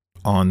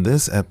on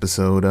this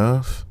episode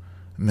of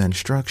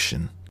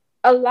Menstruction.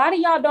 A lot of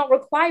y'all don't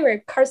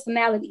require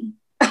personality.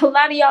 A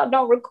lot of y'all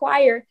don't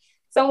require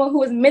someone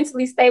who is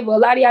mentally stable. A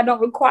lot of y'all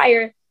don't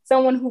require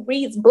someone who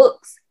reads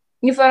books.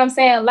 You feel what I'm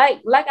saying?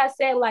 Like I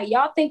said, like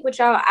y'all think with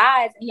y'all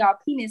eyes and y'all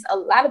penis a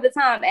lot of the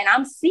time, and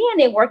I'm seeing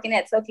it working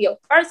at Tokyo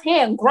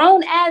firsthand.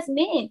 Grown ass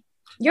men.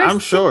 I'm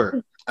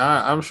sure.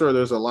 I'm sure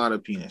there's a lot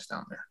of penis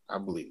down there. I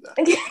believe that.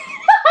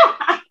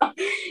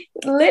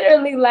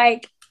 Literally,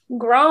 like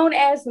grown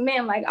ass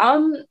men. Like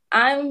I'm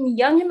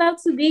young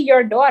enough to be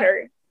your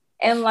daughter,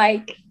 and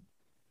like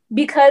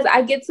because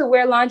I get to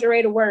wear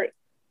lingerie to work,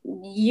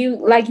 you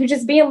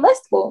just being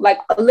lustful. Like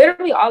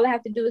literally, all I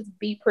have to do is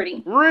be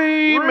pretty.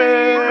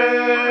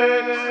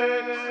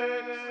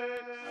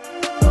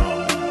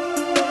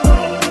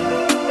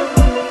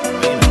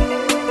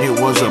 It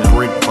was a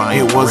brick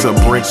by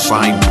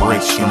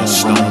brick, and a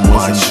stone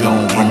by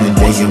stone. In the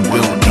day it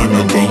built, in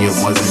the day it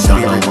wasn't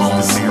done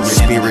alone.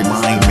 Spirit,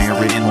 mind,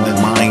 merit, in the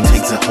mind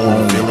takes a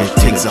whole village.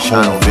 Takes a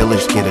whole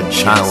village, get a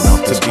child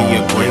out to be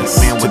a great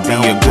man. To be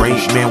a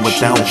great man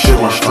without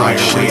surefire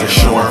way, a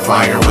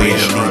surefire way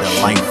to lead a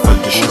life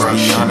of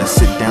destruction.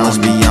 Let's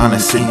be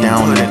honest, sit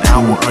down an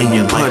hour in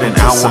your life, put an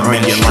hour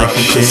in your life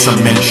into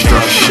some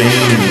instruction.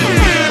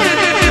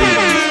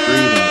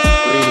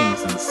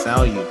 Greetings and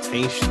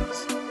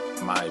salutations,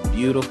 my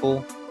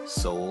beautiful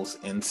souls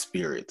and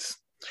spirits.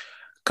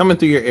 Coming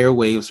through your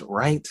airwaves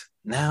right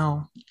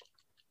now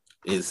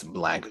is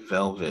Black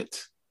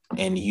Velvet,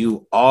 and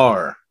you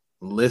are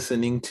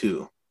listening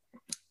to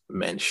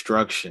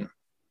Menstruction,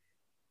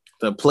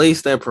 the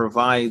place that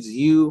provides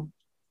you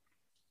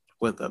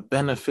with a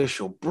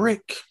beneficial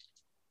brick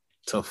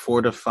to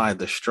fortify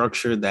the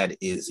structure that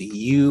is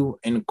you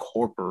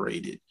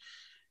incorporated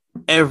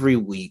every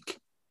week,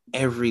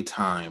 every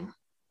time,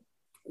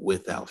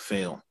 without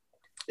fail.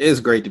 It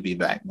is great to be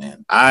back,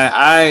 man.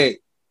 I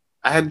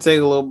had to take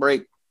a little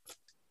break.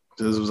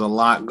 There was a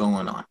lot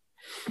going on.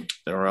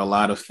 There were a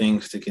lot of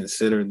things to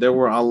consider. There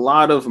were a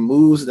lot of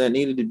moves that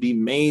needed to be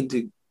made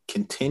to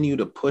continue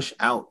to push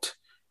out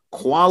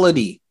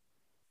quality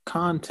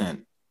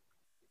content.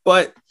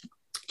 But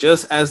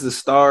just as the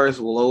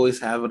stars will always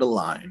have it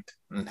aligned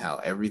and how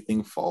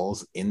everything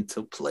falls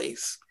into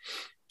place,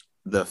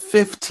 the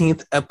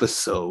 15th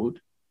episode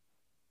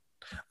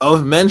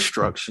of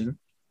Menstruction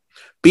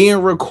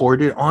being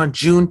recorded on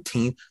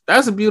Juneteenth,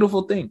 that's a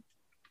beautiful thing.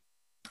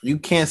 You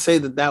can't say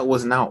that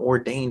was not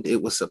ordained.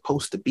 It was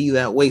supposed to be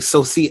that way.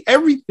 So see,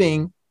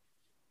 everything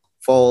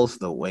falls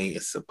the way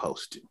it's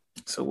supposed to.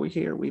 So we're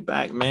here. We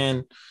back,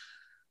 man.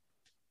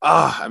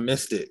 I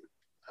missed it.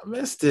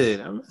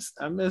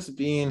 I miss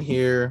being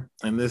here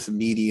in this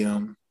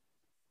medium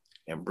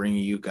and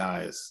bringing you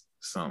guys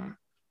some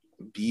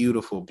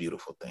beautiful,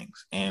 beautiful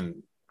things.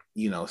 And,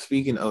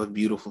 speaking of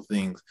beautiful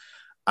things,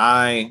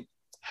 I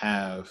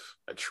have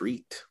a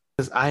treat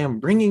because I am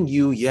bringing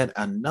you yet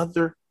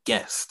another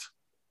guest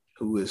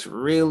who is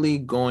really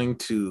going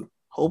to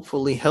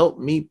hopefully help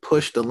me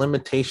push the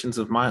limitations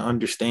of my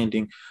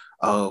understanding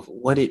of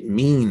what it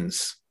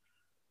means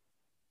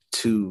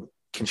to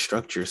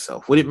construct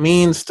yourself, what it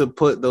means to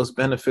put those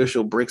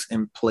beneficial bricks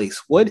in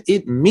place, what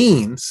it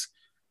means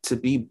to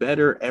be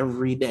better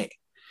every day.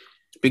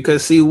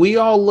 Because, see, we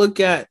all look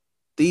at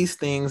these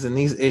things and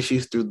these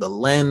issues through the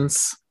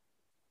lens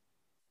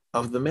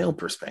of the male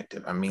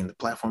perspective. I mean, the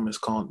platform is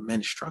called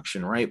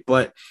Menstruction, right?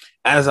 But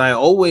as I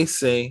always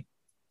say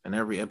in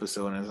every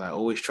episode, and as I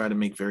always try to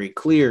make very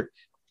clear,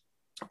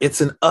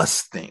 it's an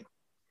us thing.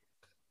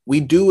 We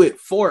do it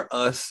for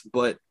us,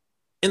 but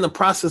in the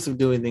process of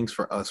doing things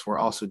for us, we're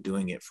also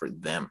doing it for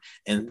them.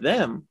 And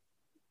them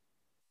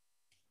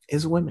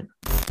is women.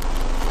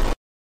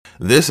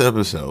 This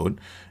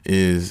episode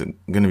is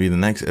going to be the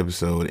next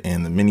episode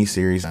in the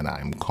mini-series that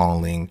I'm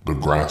calling The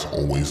Grass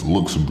Always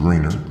Looks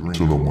Greener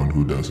to the One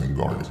Who Doesn't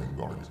Garden.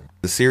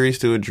 The series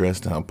to address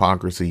the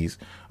hypocrisies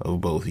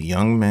of both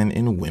young men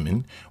and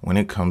women when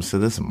it comes to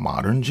this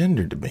modern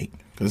gender debate.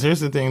 Because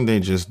here's the thing they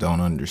just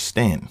don't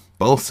understand.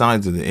 Both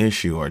sides of the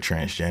issue are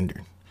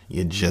transgendered.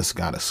 You just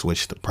gotta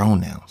switch the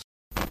pronouns.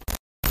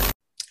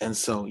 And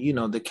so,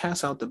 the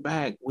cat's out the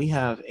bag. We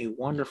have a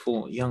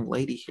wonderful young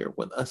lady here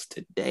with us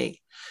today.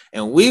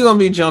 And we're going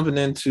to be jumping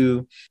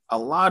into a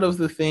lot of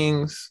the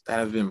things that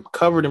have been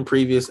covered in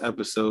previous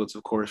episodes,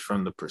 of course,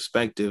 from the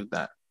perspective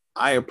that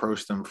I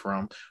approached them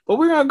from. But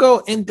we're going to go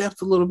in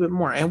depth a little bit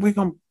more. And we're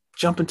going to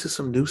jump into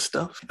some new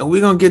stuff. And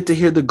we're going to get to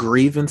hear the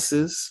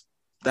grievances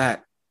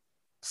that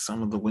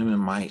some of the women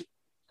might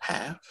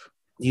have.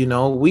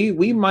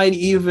 We might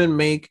even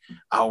make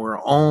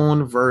our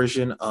own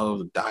version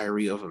of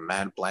Diary of a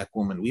Mad Black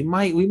Woman. We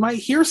might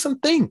hear some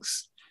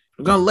things.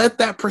 We're going to let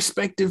that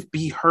perspective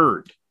be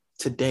heard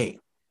today.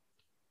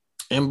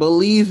 And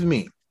believe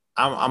me,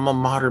 I'm a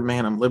modern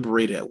man. I'm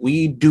liberated.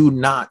 We do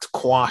not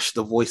quash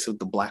the voice of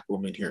the Black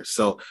woman here.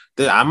 So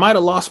I might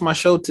have lost my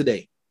show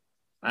today.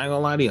 I ain't gonna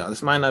lie to y'all.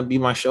 This might not be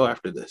my show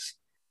after this.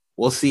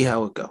 We'll see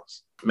how it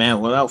goes. Man,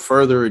 without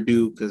further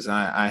ado, because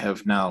I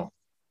have now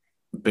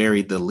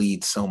buried the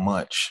lead so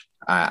much,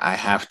 I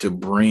have to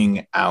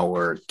bring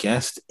our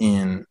guest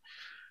in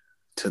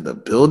to the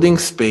building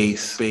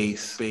space.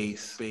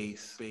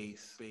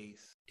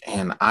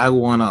 And I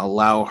want to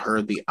allow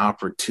her the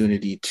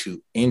opportunity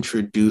to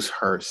introduce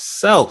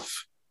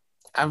herself.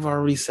 I've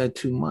already said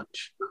too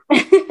much.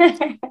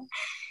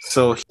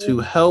 So to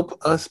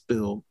help us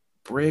build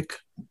brick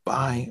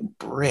by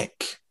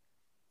brick.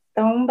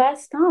 Stone by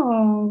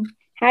stone.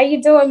 How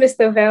you doing,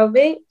 Mr.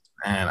 Velvet?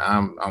 And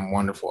I'm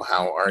wonderful.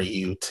 How are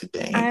you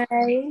today?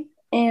 I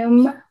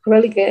am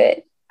really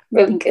good.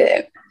 Really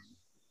good.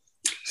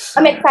 So,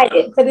 I'm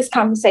excited for this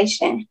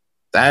conversation.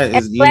 That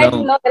is, you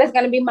know that it's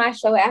gonna be my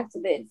show after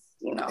this,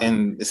 you know.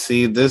 And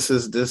see,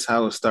 this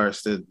how it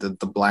starts.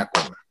 The black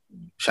woman.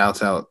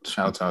 Shouts out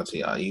to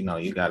y'all. You know,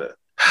 you gotta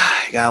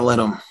let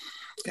them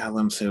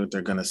say what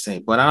they're gonna say.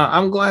 But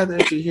I'm glad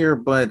that you're here.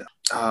 But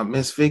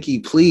Miss Vicki,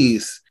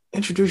 please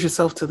introduce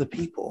yourself to the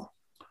people.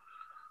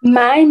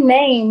 My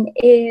name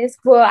is,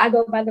 well, I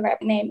go by the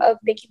rap name of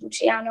Vicki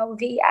Lucciano,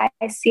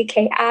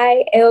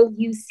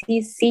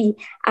 VICKILUCCIANO.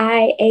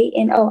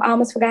 I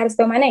almost forgot to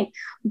spell my name.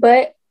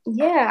 But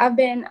yeah, I've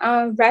been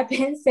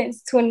rapping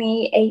since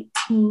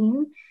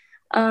 2018.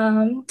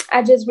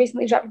 I just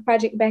recently dropped a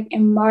project back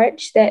in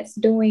March that's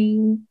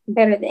doing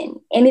better than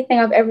anything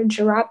I've ever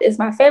dropped. It's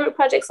my favorite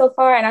project so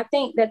far. And I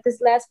think that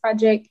this last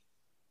project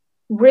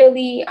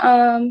really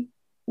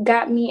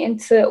got me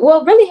into,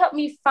 well, really helped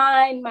me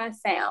find my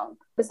sound.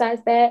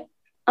 Besides that,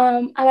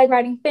 I like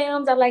writing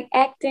films. I like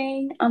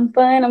acting. I'm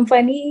fun. I'm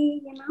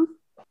funny, you know.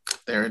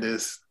 There it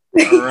is.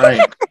 All right.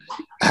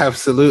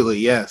 Absolutely.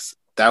 Yes.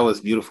 That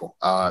was beautiful.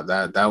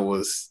 That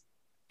was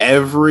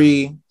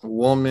every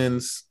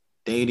woman's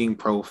dating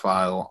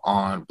profile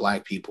on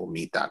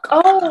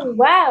blackpeoplemeet.com. Oh,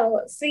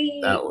 wow. See,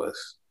 that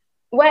was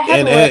what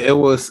happened. And it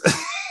was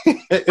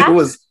it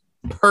was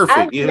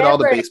perfect. You hit all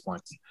the base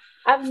points.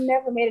 I've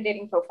never made a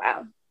dating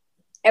profile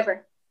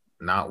ever.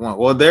 Not one.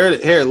 Well,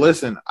 here,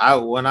 listen.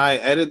 When I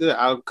edit it,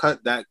 I'll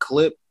cut that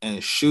clip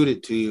and shoot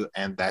it to you,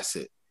 and that's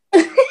it.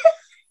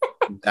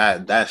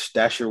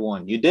 that's your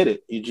one. You did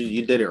it.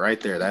 You did it right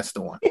there. That's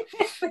the one.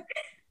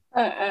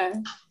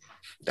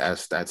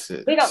 That's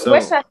it.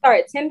 Where should I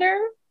start? Tinder?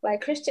 Like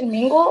Christian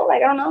Mingle?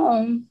 Like, I don't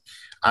know.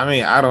 I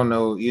mean, I don't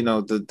know. You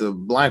know, the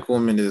black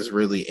woman is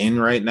really in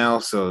right now,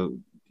 so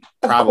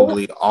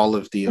probably all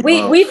of the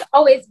above. We've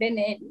always been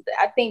in.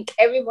 I think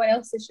everyone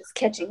else is just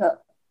catching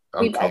up.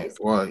 Okay.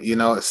 Well, you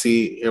know,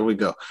 see, here we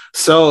go.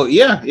 So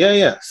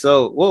yeah.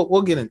 So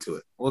we'll get into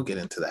it. We'll get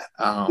into that.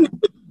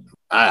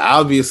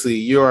 Obviously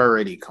you're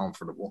already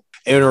comfortable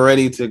and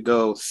ready to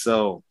go.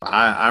 So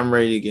I'm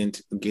ready to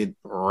get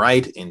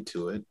right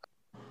into it.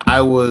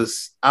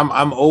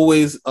 I'm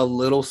always a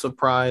little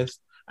surprised.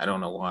 I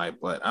don't know why,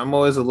 but I'm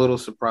always a little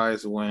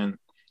surprised when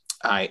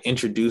I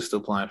introduce the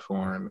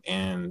platform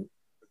and,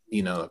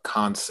 you know, the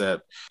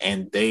concept,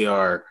 and they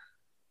are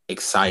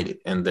excited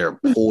and they're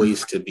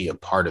poised to be a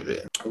part of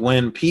it.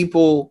 When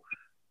people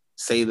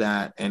say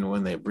that and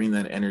when they bring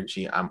that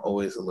energy, I'm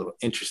always a little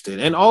interested,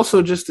 and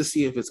also just to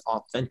see if it's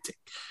authentic.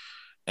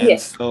 And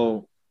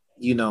so,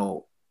 you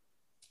know,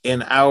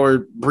 in our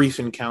brief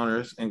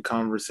encounters and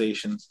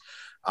conversations,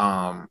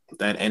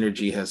 that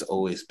energy has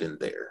always been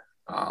there,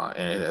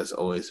 and it has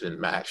always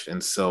been matched.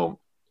 And so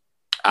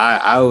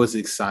I was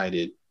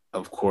excited,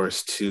 of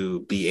course,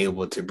 to be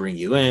able to bring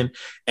you in,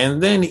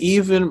 and then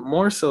even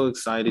more so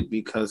excited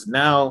because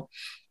now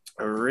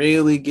I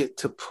really get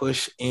to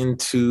push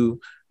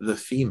into the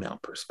female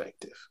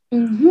perspective.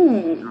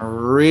 I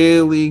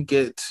really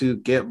get to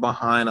get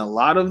behind a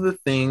lot of the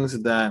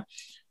things that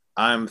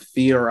I'm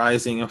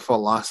theorizing and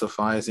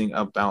philosophizing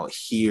about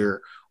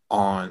here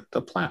on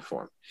the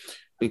platform.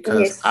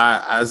 Because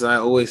as I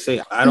always say,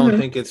 I don't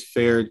think it's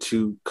fair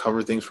to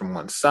cover things from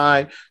one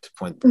side, to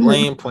point the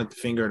blame, point the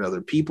finger at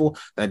other people.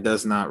 That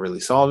does not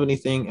really solve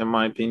anything, in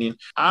my opinion.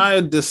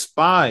 I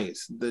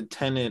despise the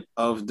tenet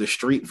of the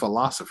street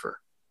philosopher.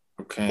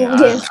 Okay.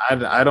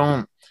 I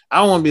don't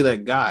want to be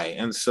that guy.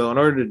 And so in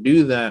order to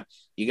do that,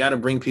 you got to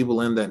bring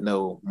people in that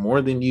know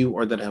more than you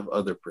or that have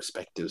other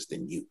perspectives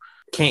than you.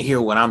 Can't hear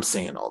what I'm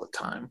saying all the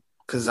time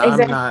because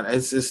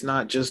it's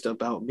not just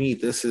about me.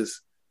 This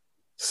is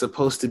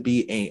supposed to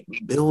be a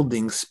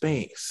building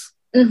space.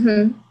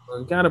 We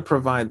got to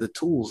provide the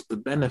tools, the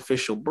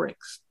beneficial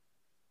bricks.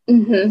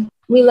 We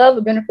love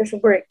a beneficial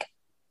brick.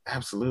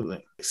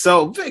 Absolutely.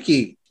 So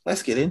Vicki,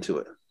 let's get into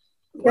it.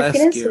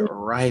 Let's get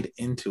right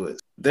into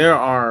it. There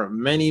are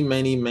many,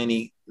 many,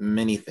 many,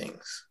 many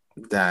things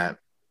that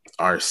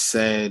are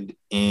said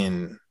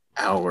in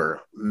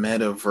our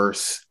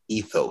metaverse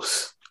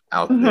ethos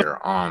out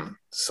there on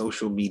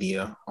social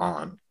media,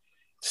 on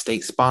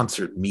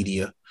state-sponsored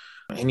media,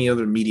 any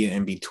other media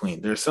in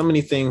between. There's so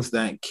many things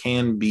that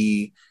can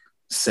be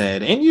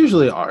said and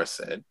usually are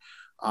said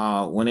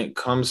when it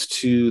comes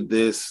to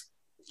this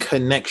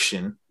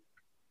connection,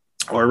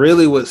 or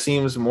really what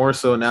seems more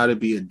so now to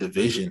be a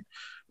division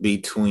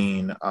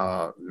between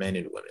men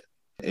and women.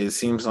 It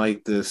seems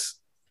like this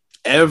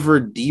ever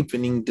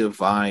deepening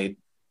divide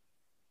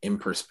in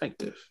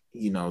perspective.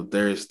 You know,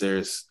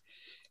 there's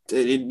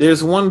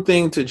one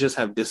thing to just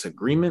have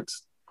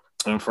disagreements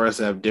and for us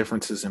to have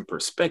differences in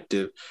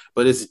perspective,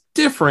 but it's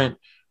different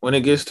when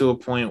it gets to a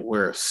point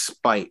where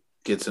spite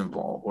gets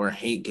involved, where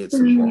hate gets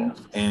involved,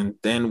 and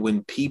then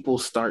when people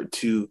start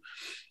to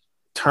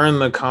turn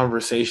the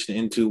conversation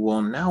into,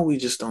 well, now we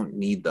just don't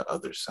need the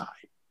other side.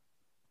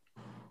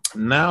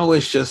 Now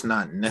it's just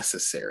not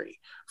necessary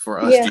for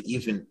us to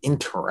even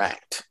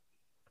interact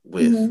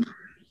with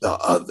the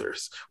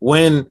others.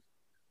 When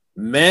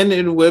men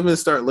and women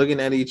start looking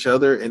at each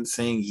other and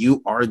saying,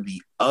 you are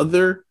the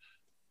other,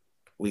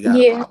 we got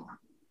a problem.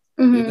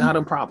 We got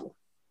a problem.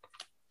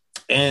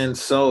 And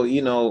so,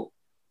 you know,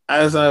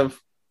 as I've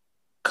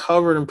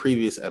covered in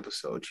previous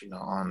episodes, you know,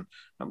 on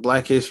a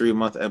Black History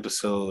Month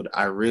episode,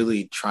 I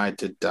really tried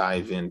to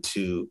dive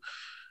into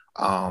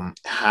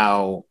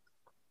how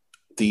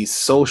the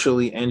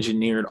socially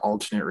engineered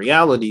alternate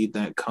reality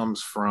that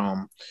comes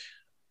from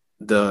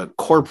the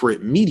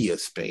corporate media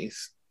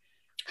space,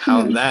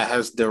 how that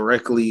has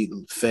directly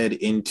fed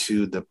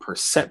into the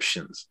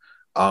perceptions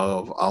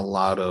of a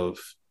lot of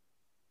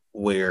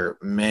where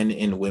men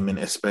and women,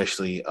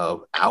 especially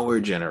of our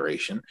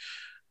generation,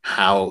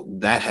 how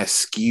that has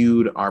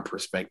skewed our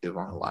perspective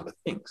on a lot of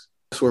things.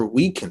 That's where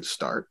we can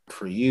start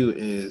for you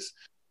is,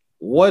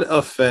 what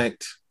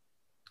effect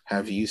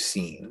have you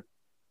seen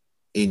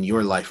in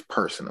your life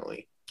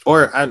personally?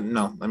 Or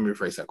no, let me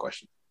rephrase that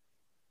question.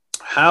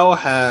 How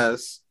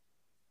has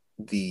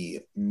the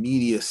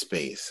media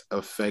space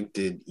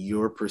affected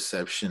your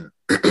perception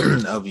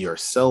of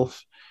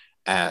yourself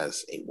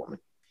as a woman?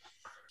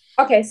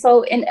 Okay,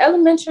 so in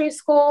elementary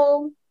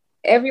school,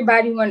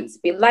 everybody wanted to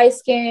be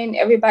light-skinned.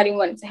 Everybody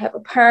wanted to have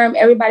a perm.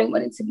 Everybody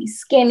wanted to be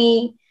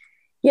skinny,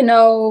 you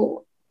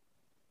know.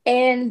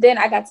 And then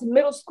I got to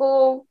middle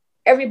school.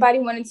 Everybody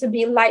wanted to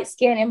be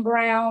light-skinned and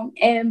brown.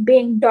 And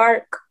being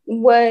dark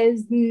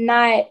was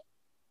not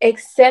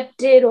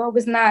accepted or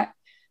was not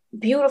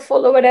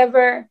beautiful or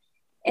whatever.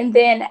 And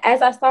then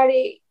as I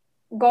started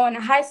going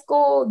to high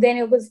school, then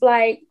it was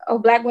like, oh,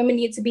 Black women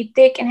need to be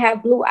thick and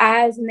have blue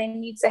eyes, and they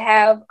need to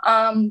have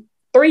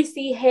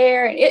 3C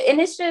hair. And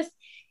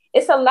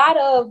it's a lot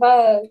of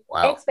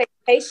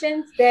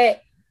expectations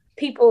that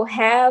people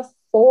have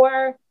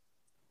for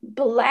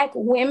Black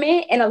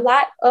women, and a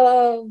lot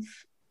of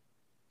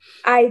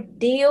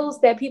ideals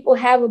that people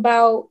have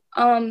about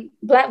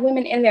Black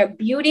women and their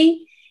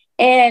beauty.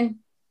 And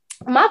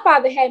my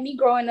father had me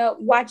growing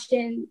up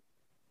watching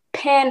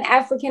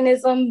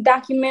Pan-Africanism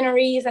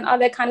documentaries and all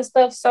that kind of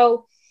stuff.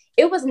 So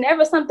it was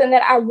never something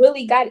that I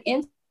really got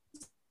into,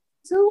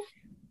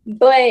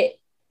 but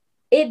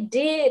it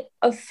did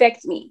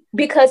affect me,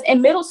 because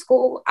in middle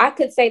school, I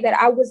could say that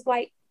I was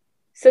like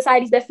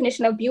society's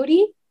definition of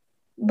beauty.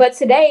 But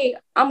today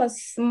I'm a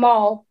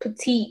small,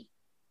 petite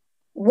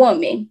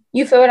woman.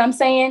 You feel what I'm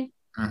saying?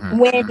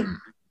 When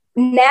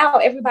now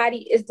everybody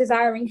is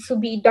desiring to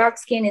be dark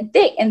skinned and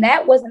thick, and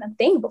that wasn't a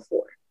thing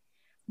before.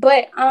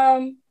 But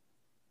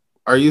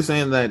are you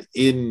saying that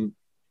in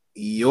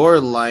your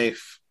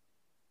life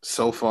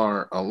so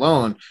far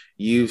alone,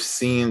 you've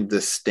seen the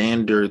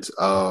standards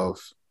of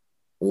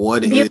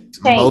what is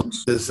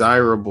most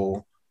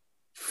desirable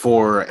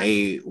for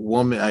a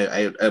woman,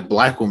 a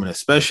Black woman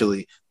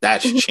especially,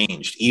 that's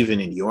changed even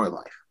in your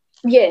life?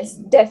 Yes,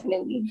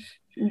 definitely.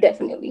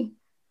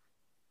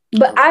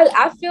 But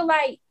I feel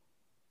like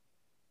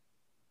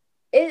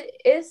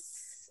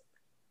it's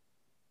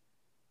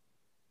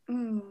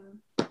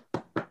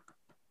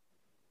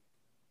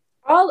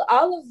all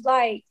of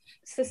like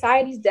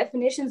society's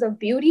definitions of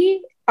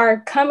beauty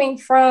are coming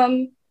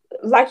from,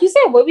 like you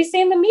said, what we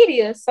see in the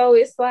media. So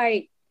it's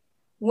like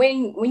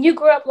when you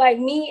grew up like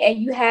me and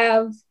you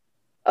have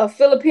a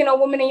Filipino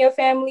woman in your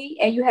family,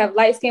 and you have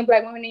light-skinned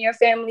Black women in your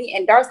family,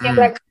 and dark-skinned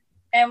Black women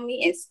in your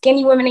family, and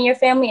skinny women in your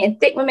family, and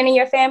thick women in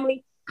your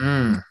family,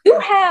 you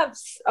have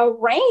a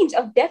range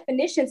of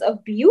definitions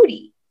of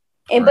beauty.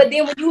 And but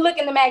then when you look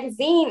in the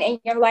magazine and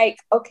you're like,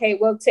 okay,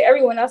 well, to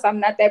everyone else, I'm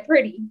not that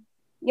pretty.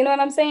 You know what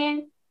I'm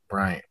saying?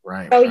 Right.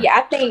 So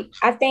yeah,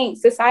 I think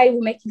society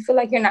will make you feel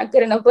like you're not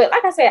good enough. But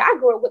like I said, I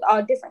grew up with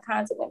all different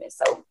kinds of women.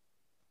 So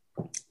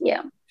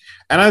yeah.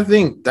 And I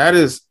think that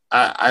is,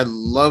 I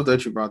love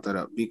that you brought that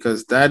up,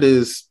 because that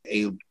is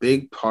a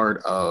big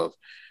part of,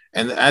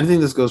 and I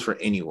think this goes for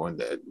anyone,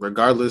 that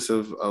regardless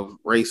of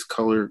race,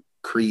 color,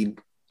 creed,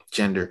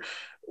 gender,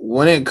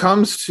 when it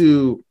comes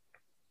to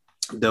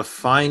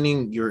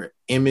defining your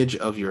image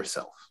of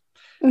yourself,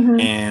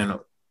 and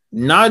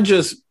not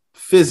just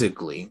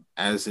physically,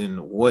 as in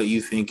what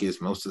you think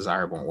is most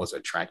desirable and what's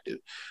attractive,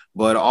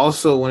 but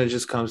also when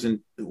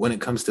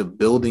it comes to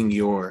building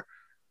your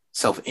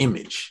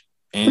self-image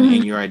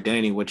and your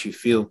identity, what you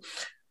feel.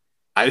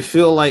 I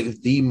feel like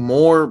the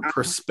more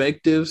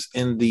perspectives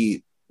and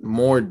the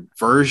more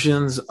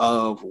versions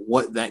of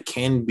what that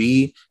can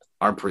be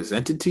are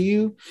presented to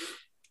you,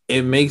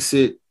 it makes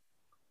it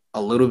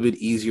a little bit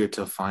easier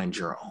to find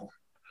your own.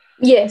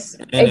 Yes,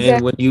 and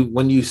exactly. and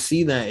when you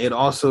see that, it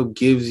also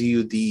gives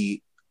you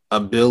the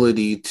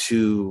ability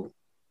to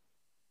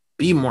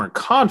be more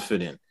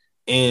confident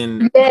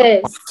in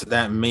parts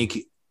that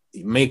make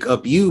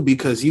up you,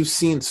 because you've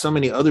seen so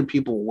many other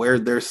people wear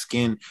their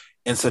skin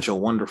in such a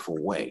wonderful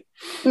way.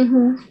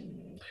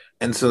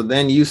 And so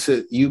then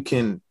you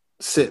can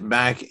sit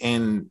back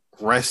and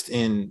rest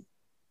in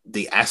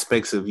the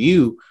aspects of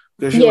you,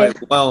 because you're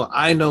like, well,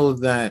 I know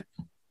that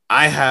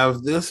I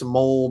have this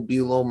mole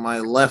below my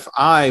left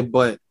eye,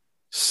 but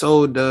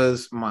so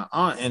does my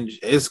aunt, and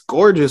it's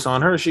gorgeous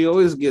on her. She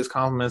always gets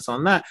compliments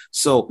on that.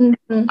 So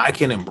I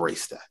can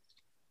embrace that.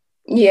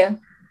 Yeah,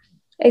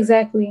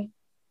 exactly.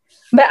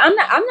 But I'm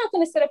not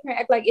going to sit up here and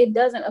act like it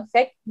doesn't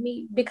affect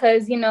me,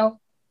 because, you know,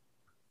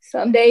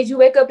 some days you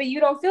wake up and you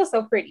don't feel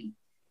so pretty,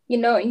 you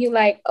know, and you're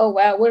like, oh,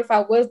 wow, what if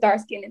I was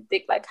dark skinned and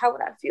thick? Like, how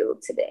would I feel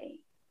today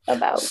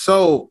about?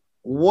 So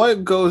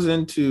what goes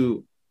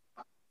into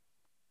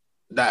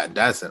that?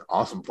 That's an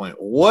awesome point.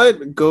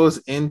 What goes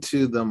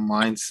into the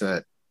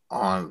mindset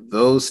on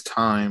those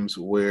times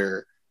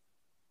where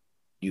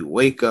you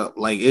wake up,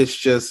 like it's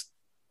just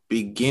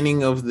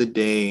beginning of the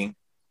day?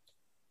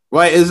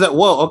 Right? Is that,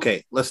 well,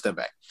 okay, let's step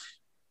back.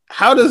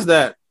 How does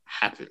that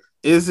happen?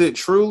 Is it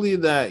truly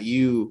that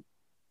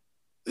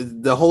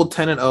the whole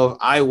tenet of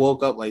I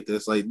woke up like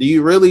this? Like, do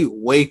you really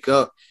wake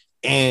up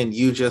and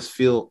you just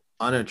feel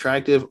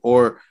unattractive,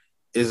 or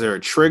is there a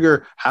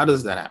trigger? How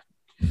does that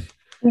happen?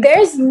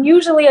 There's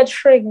usually a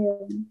trigger.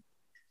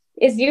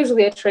 It's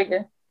usually a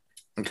trigger.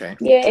 Okay.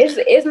 Yeah,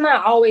 it's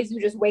not always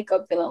you just wake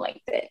up feeling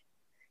like that.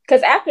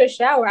 Because after a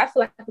shower, I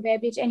feel like a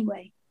bad bitch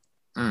anyway.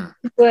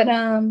 But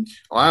well,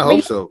 I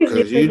hope so,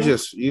 because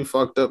you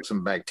fucked up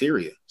some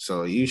bacteria,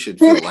 so you should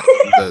feel like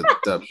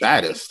the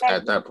baddest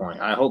at that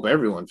point. I hope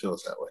everyone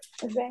feels that way.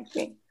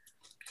 Exactly.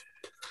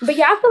 But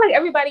yeah, I feel like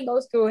everybody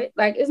goes through it.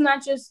 Like, it's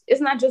not just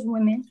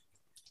women.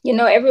 You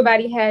know,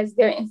 everybody has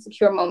their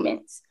insecure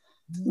moments,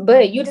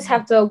 but you just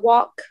have to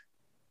walk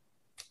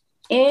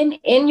in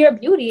your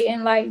beauty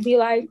and like be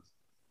like,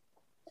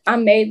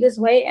 I'm made this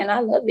way and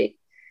I love it.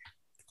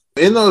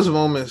 In those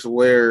moments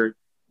where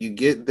you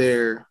get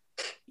there,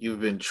 you've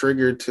been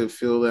triggered to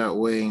feel that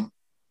way.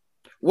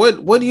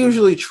 What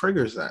usually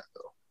triggers that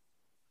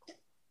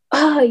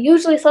though?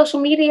 Usually social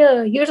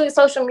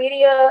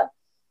media,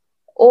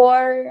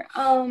 or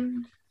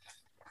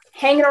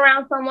hanging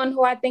around someone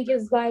who I think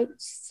is like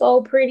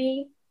so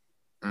pretty.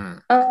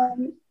 And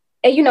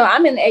you know,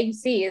 I'm in the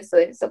AUC,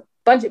 it's a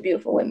bunch of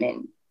beautiful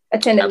women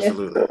attending this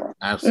school.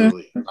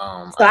 Absolutely.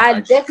 So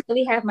I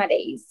definitely have my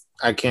days.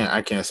 I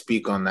can't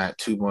speak on that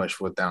too much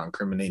without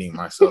incriminating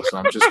myself. So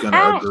I'm just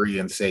gonna agree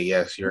and say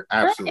yes, you're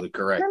absolutely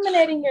correct.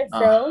 Incriminating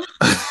yourself.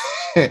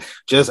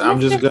 I'm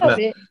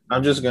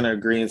just gonna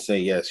agree and say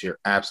yes, you're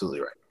absolutely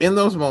right. In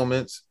those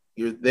moments,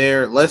 you're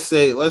there. Let's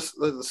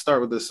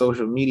start with the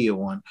social media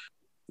one.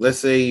 Let's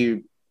say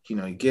you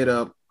get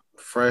up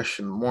fresh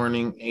in the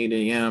morning, 8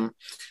 a.m.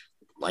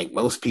 like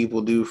most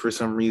people do for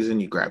some reason.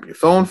 You grab your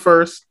phone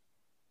first.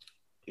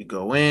 You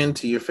go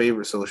into your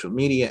favorite social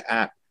media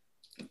app.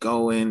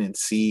 Go in and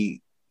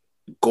see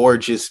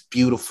gorgeous,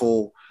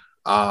 beautiful,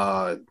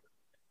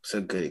 it's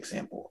a good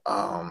example.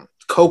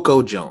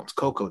 Coco Jones.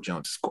 Coco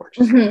Jones is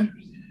gorgeous.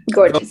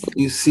 Gorgeous.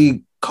 You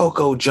see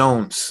Coco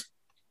Jones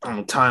on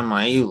the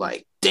timeline, you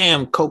like,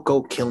 damn,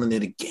 Coco killing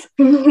it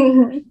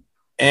again.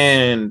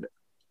 And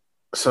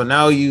so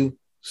now you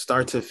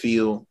start to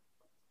feel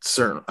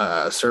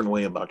a certain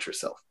way about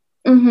yourself.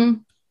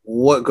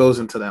 What goes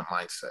into that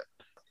mindset?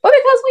 Well,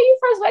 because when you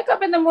first wake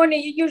up in the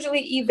morning, you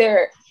usually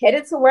either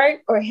headed to work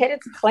or headed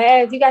to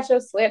class. You got your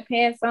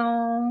sweatpants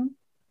on,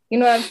 you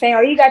know what I'm saying?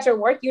 Or you got your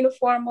work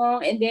uniform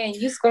on, and then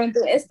you scrolling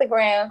through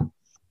Instagram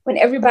when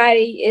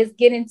everybody is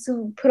getting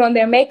to put on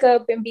their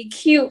makeup and be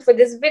cute for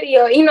this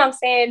video. You know what I'm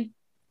saying?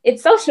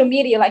 It's social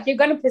media. Like, you're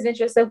going to present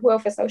yourself well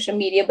for social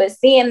media, but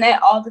seeing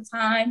that all the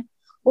time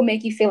will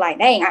make you feel like,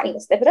 dang, I need to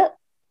step it up.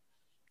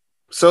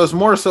 So it's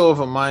more so of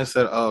a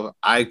mindset of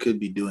I could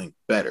be doing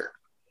better.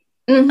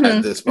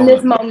 At this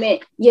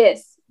moment,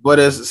 yes. But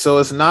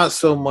it's not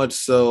so much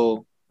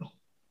so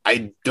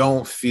I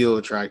don't feel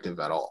attractive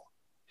at all.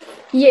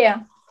 Yeah.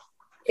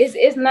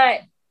 It's not.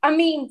 I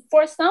mean,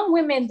 for some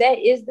women that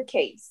is the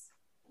case,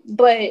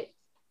 but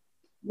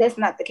that's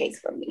not the case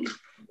for me.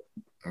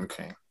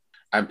 Okay.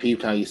 I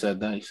peeped how you said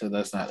that. You said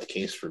that's not the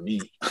case for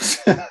me.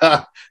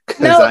 No,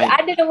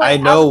 I didn't. I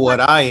know what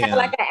I am.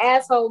 Like an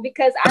asshole,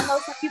 because I know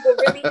some people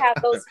really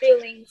have those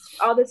feelings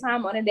all the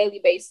time on a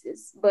daily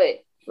basis.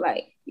 But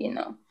like, you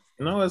know.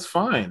 No, it's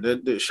fine.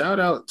 The shout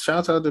out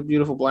to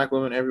beautiful Black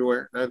women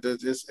everywhere.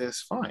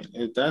 It's fine.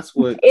 That's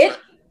what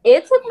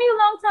it took me a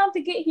long time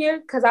to get here,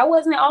 because I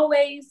wasn't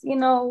always, you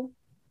know,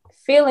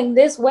 feeling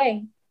this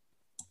way.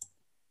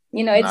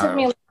 You know, it took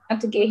me a long time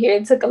to get here.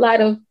 It took a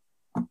lot of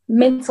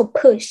mental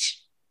push.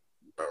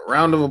 A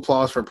round of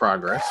applause for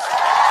progress.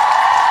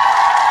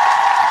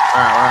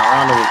 All right,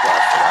 round of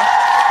applause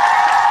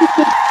for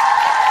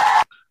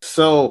that.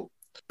 So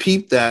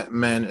peep that,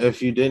 man.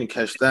 If you didn't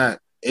catch that,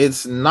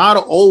 it's not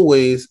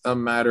always a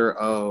matter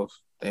of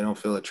they don't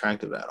feel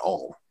attractive at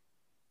all.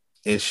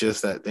 It's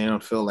just that they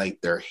don't feel like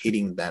they're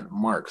hitting that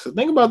mark. So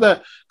think about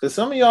that, because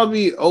some of y'all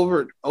be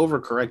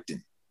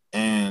overcorrecting,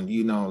 and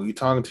you're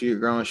talking to your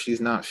girl and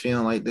she's not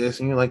feeling like this,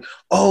 and you're like,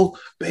 oh,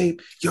 babe,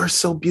 you're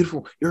so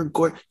beautiful. You're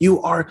gorgeous.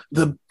 You are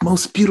the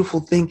most beautiful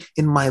thing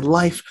in my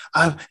life.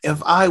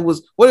 If I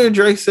was, what did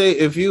Drake say?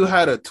 If you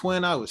had a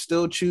twin, I would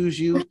still choose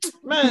you.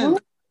 Man,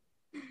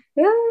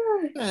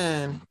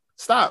 man,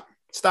 stop.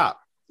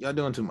 Y'all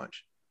doing too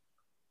much.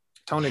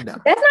 Tone it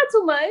down. That's not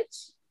too much.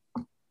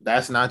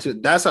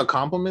 That's a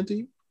compliment to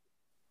you?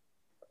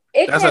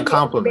 That's a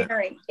compliment.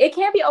 It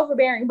can be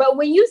overbearing, but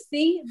when you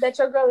see that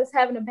your girl is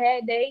having a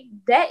bad day,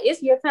 that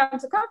is your time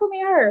to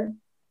compliment her.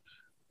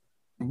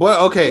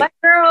 But okay, like,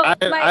 girl,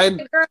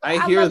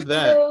 I hear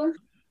that. You.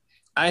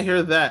 I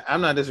hear that.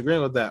 I'm not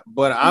disagreeing with that,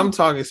 but I'm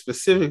talking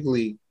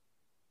specifically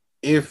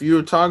if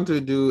you're talking to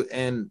a dude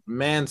and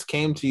mans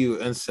came to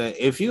you and said,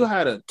 if you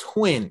had a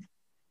twin,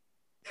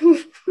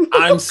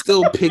 I'm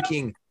still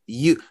picking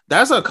you.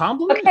 That's a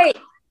compliment. Okay.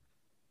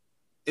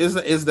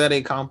 Is that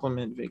a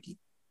compliment, Vicky?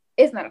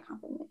 It's not a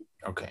compliment.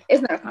 Okay.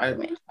 It's not a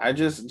compliment. I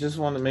just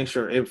want to make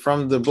sure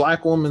from the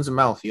black woman's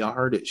mouth, y'all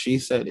heard it. She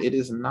said it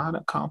is not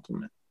a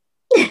compliment.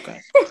 Okay.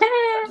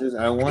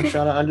 I want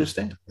y'all to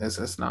understand.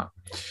 That's not.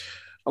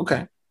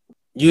 Okay.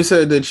 You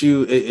said that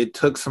it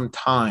took some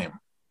time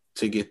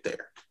to get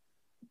there.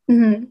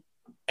 Mm-hmm.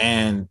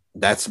 And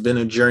that's been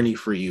a journey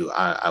for you,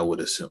 I would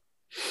assume.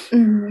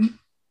 Mm-hmm.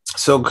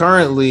 So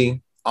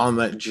currently on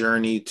that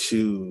journey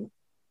to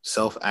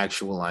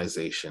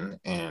self-actualization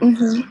and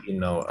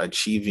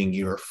achieving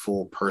your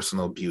full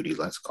personal beauty,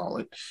 let's call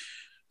it,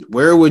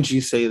 where would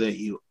you say that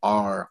you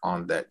are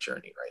on that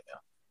journey right now?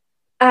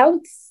 I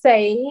would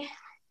say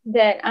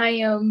that I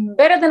am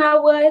better than I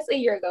was a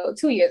year ago,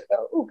 2 years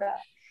ago. Oh God.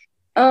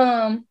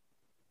 I'm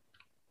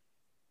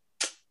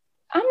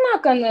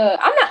not gonna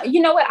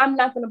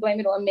blame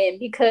it on men,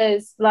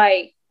 because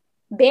like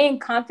being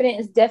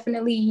confident is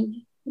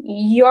definitely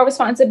your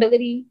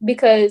responsibility,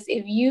 because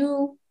if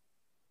you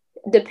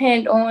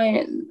depend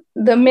on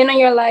the men in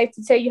your life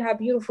to tell you how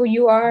beautiful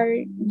you are,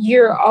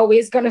 you're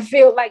always going to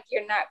feel like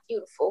you're not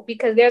beautiful,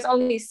 because there's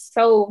only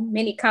so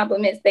many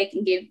compliments they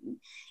can give you.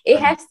 It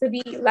has to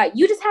be like,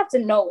 you just have to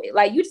know it.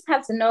 Like, you just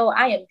have to know,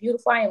 I am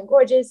beautiful, I am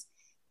gorgeous,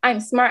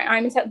 I'm smart,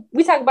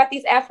 we talk about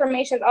these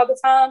affirmations all the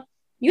time.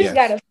 You just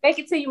got to fake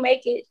it till you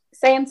make it,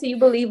 say them till you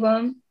believe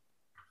them.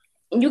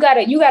 And you got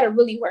to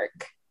really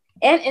work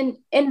and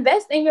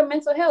invest in your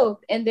mental health.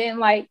 And then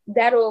like,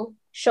 that'll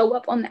show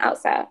up on the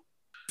outside.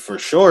 For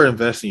sure,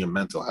 invest in your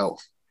mental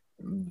health.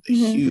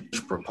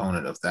 Huge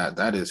proponent of that.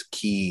 That is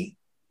key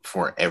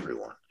for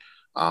everyone.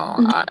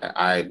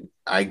 I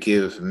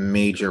give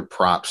major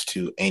props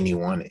to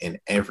anyone and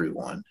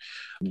everyone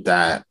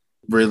that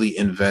really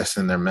invests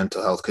in their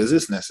mental health, because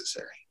it's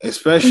necessary,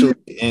 especially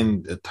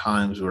in the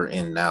times we're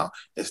in now.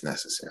 It's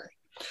necessary.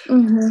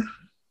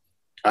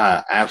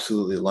 I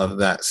absolutely love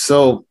that.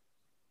 So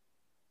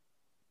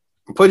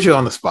I'll put you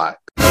on the spot,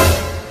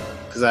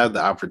 because I have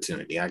the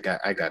opportunity. I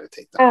got to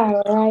take that.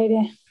 All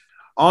right.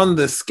 On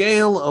the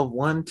scale of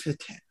 1 to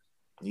 10,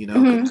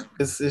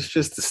 it's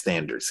just the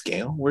standard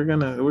scale. We're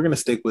gonna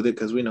stick with it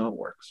because we know it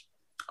works.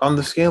 On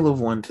the scale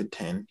of 1 to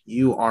 10,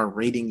 you are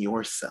rating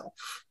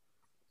yourself,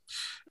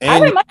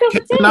 and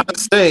you cannot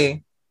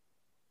say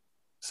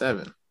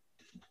 7.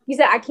 You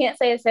said I can't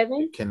say a 7?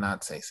 You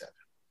cannot say 7.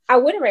 I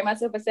wouldn't rate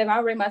myself a 7. I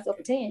would rate myself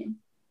a 10.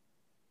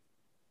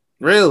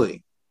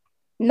 Really?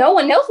 No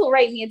one else will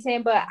rate me a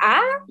 10, but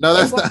I... No,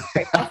 that's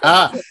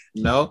not...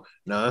 No,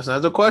 that's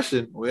not the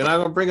question. We're not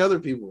going to bring other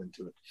people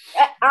into it.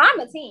 I'm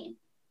a 10.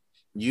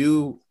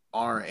 You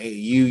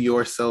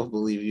yourself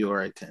believe you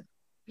are a 10.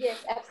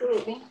 Yes,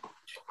 absolutely.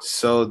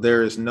 So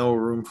there is no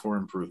room for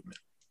improvement.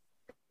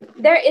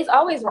 There is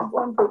always room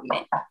for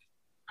improvement.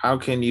 How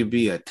can you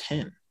be a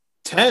 10?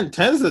 10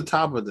 is the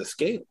top of the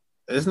scale.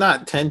 It's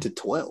not 10 to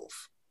 12.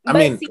 I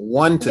mean,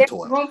 1 to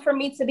 12. There's room for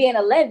me to be an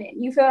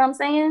 11. You feel what I'm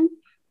saying?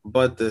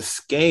 But the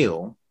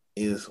scale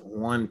is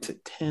 1 to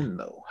 10,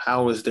 though.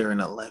 How is there an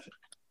 11?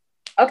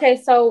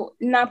 Okay, so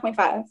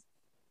 9.5.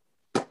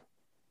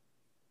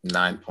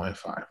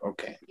 9.5.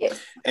 Okay.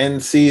 Yes.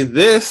 And see,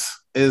 this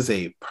is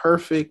a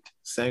perfect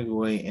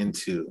segue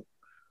into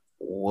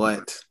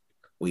what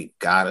we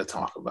got to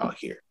talk about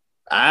here.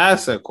 I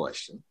asked that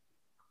question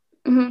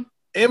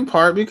in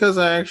part because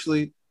I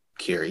actually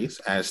curious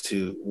as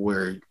to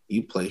where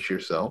you place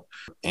yourself,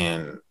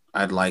 and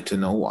I'd like to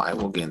know why.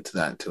 We'll get into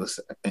that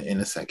in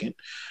a second.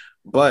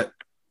 But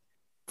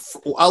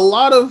a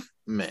lot of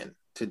men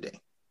today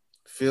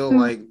feel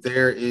like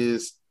there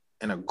is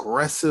an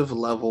aggressive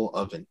level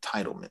of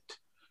entitlement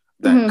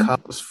that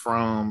comes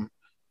from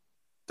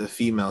the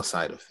female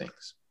side of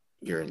things.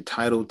 You're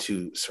entitled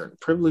to certain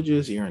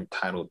privileges. You're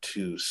entitled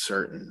to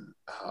certain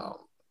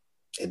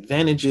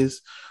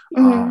advantages.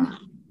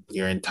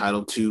 You're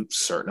entitled to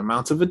certain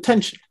amounts of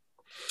attention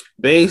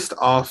based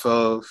off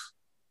of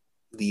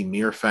the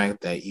mere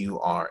fact that you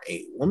are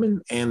a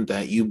woman and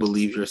that you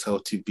believe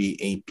yourself to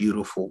be a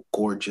beautiful,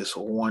 gorgeous,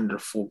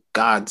 wonderful,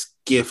 God's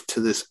gift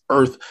to this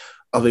earth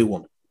of a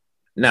woman.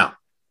 Now,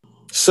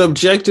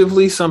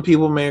 subjectively, some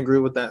people may agree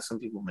with that. Some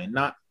people may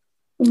not.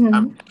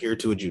 I'm here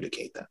to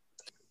adjudicate that.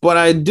 But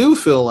I do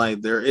feel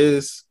like there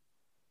is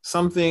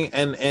something,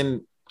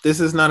 and this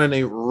is not an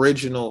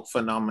original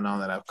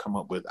phenomenon that I've come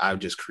up with. I've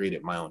just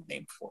created my own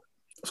name for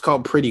it. It's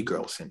called pretty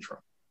girl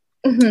syndrome.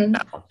 Mm-hmm.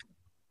 Now,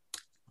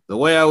 the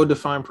way I would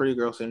define pretty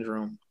girl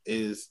syndrome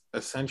is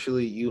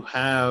essentially you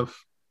have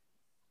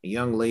a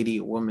young lady,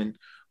 a woman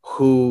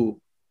who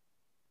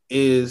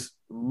is,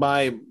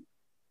 by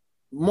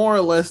more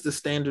or less the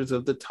standards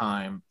of the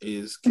time,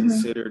 is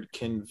considered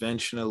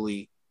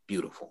conventionally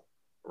beautiful,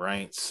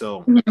 right?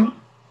 So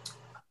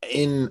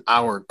in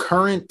our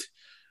current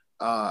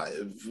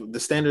the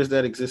standards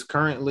that exist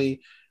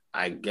currently,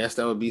 I guess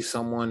that would be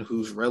someone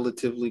who's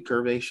relatively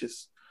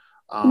curvaceous,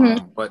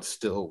 but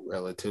still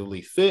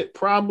relatively fit,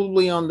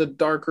 probably on the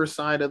darker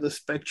side of the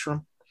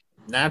spectrum.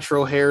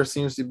 Natural hair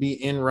seems to be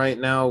in right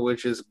now,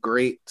 which is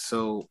great.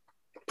 So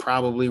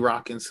probably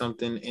rocking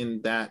something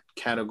in that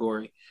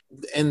category.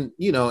 And,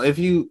 you know, if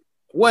you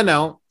went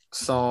out,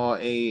 saw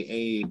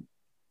a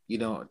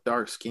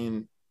dark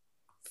skinned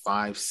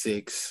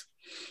 5'6"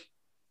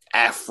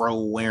 afro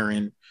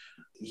wearing,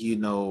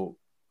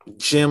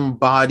 gym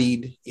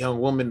bodied young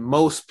woman,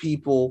 most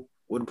people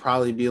would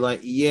probably be like,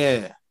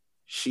 yeah,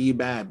 she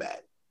bad,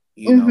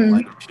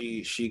 like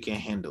she can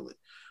handle it.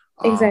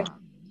 Exactly.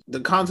 The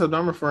concept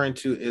I'm referring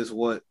to is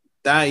what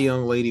that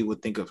young lady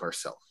would think of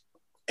herself.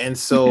 And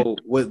so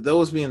with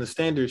those being the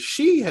standards,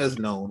 she has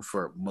known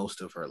for most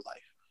of her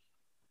life,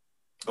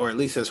 or at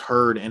least has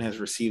heard and has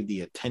received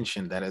the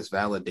attention that has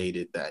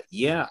validated that,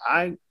 yeah,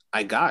 I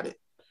got it.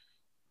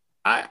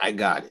 I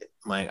got it.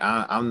 Like,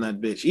 I'm that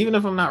bitch. Even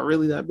if I'm not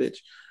really that bitch,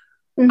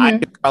 I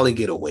could probably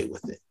get away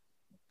with it.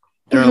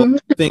 There are a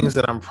lot of things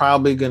that I'm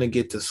probably going to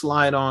get to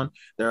slide on.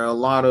 There's a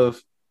lot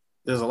of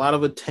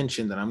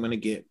attention that I'm going to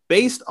get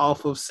based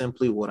off of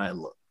simply what I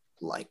look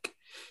like.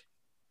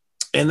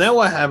 And then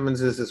what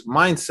happens is this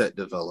mindset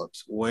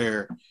develops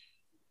where,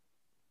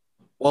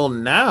 well,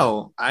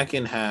 now I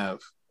can have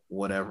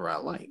whatever I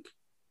like.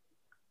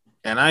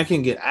 And I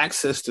can get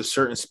access to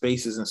certain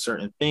spaces and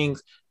certain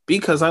things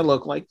because I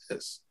look like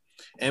this.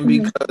 And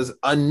because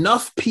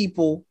enough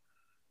people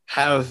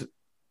have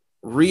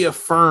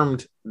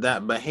reaffirmed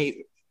that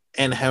behavior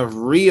and have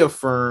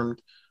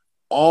reaffirmed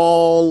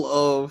all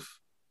of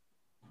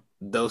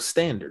those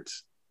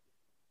standards.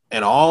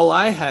 And all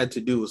I had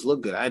to do was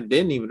look good. I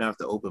didn't even have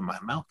to open my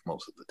mouth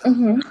most of the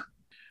time.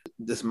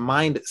 This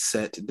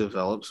mindset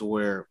develops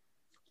where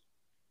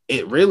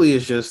it really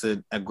is just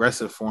an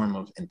aggressive form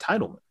of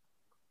entitlement.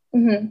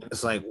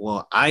 It's like,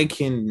 well, I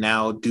can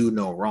now do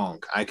no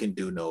wrong. I can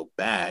do no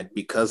bad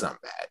because I'm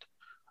bad.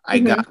 I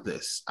got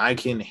this. I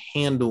can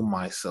handle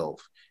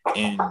myself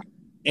in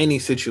any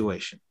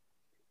situation.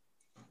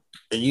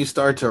 And you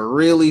start to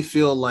really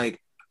feel like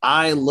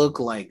I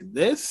look like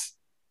this,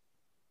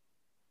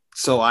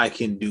 so I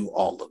can do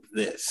all of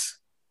this.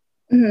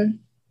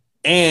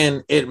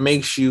 And it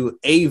makes you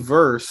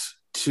averse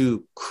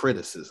to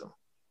criticism,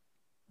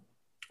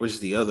 which is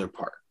the other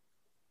part.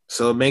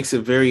 So it makes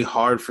it very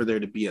hard for there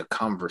to be a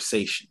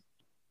conversation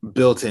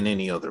built in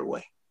any other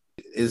way.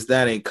 Is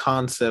that a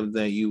concept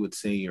that you would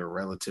say you're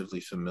relatively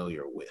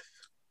familiar with?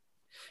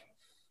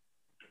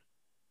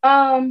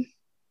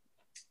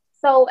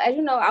 So as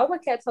you know, I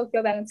work at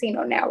Tokyo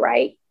Valentino now,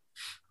 right?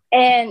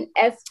 And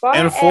as far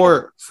and as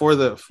for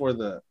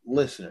the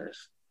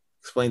listeners,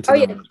 explain to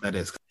them what that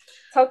is.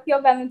 Tokyo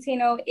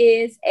Valentino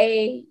is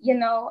a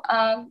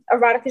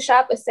erotica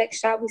shop, a sex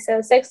shop. We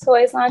sell sex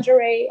toys,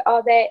 lingerie,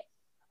 all that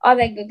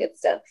good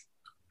stuff.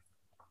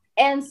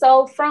 And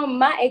so from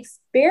my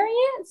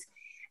experience,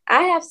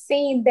 I have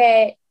seen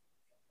that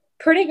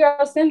pretty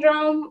girl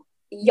syndrome,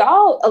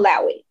 y'all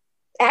allow it,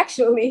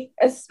 actually,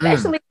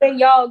 especially when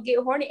y'all get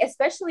horny,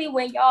 especially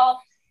when y'all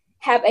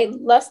have a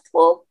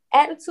lustful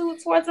attitude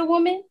towards a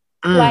woman.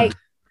 Like,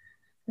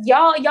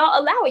 y'all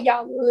allow it.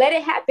 Y'all let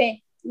it happen.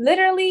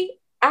 Literally,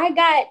 I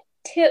got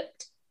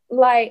tipped,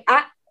 like,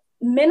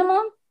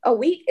 minimum a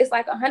week is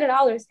like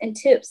 $100 in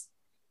tips,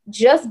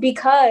 just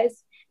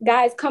because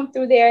guys come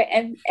through there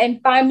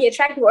and find me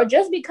attractive, or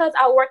just because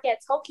I work at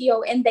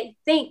Tokyo and they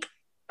think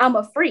I'm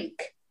a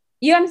freak.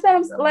 You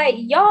understand? Like,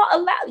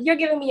 you're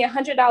giving me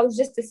 $100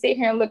 just to sit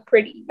here and look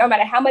pretty. No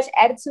matter how much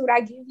attitude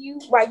I give you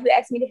while you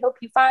ask me to help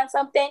you find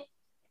something,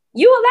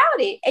 you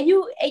allowed it, and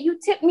you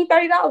tipped me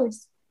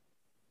 $30.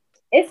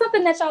 It's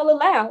something that y'all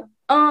allow.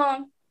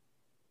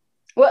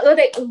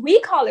 We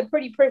call it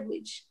pretty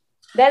privilege.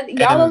 That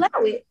y'all allow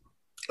it.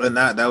 And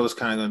that was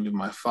kind of going to be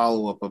my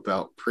follow-up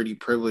about pretty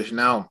privilege.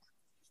 Now,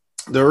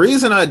 the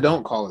reason I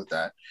don't call it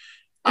that,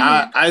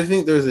 I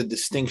think there's a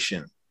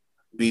distinction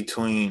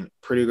between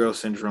pretty girl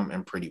syndrome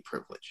and pretty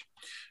privilege.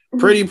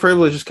 Pretty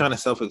privilege is kind of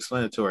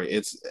self-explanatory.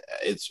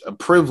 It's a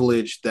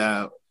privilege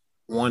that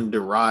one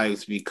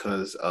derives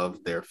because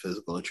of their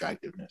physical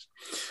attractiveness.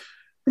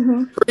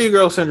 Pretty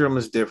girl syndrome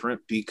is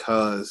different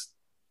because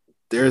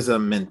there's a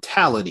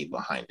mentality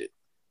behind it.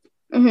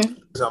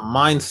 There's a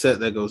mindset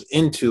that goes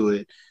into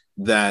it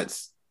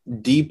that's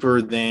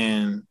deeper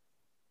than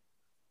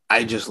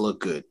I just look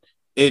good.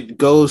 It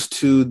goes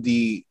to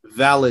the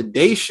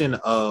validation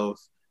of,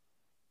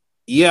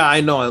 yeah,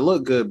 I know I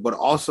look good, but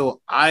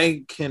also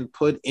I can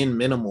put in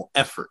minimal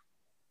effort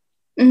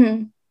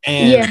Mm-hmm.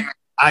 And Yeah.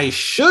 I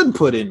should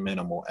put in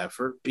minimal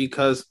effort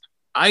because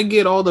I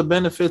get all the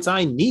benefits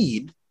I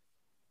need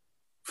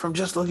from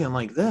just looking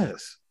like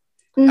this.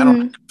 I don't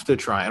Mm-hmm. have to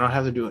try. I don't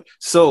have to do it.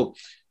 So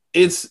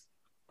it's,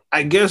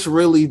 I guess,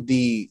 really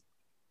the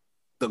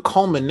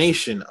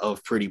culmination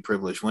of pretty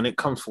privilege when it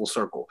comes full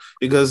circle,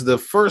 because the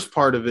first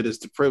part of it is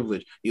the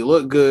privilege. You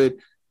look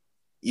good,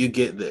 you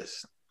get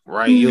this,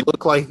 right? Mm-hmm. You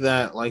look like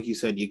that, like you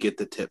said, you get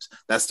the tips.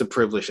 That's the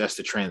privilege. That's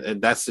the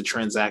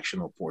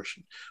transactional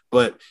portion.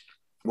 But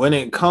when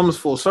it comes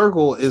full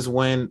circle is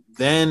when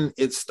then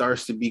it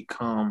starts to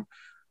become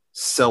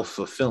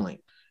self-fulfilling.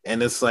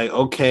 And it's like,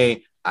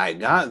 okay, I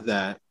got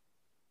that.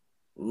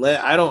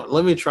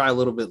 Let me try a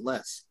little bit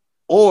less.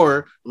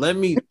 Or let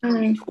me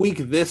tweak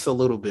this a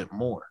little bit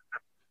more.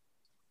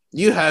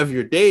 You have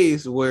your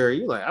days where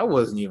you're like, I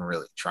wasn't even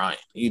really trying.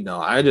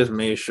 I just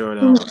made sure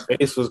that my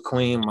face was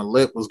clean, my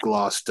lip was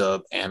glossed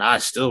up, and I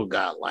still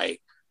got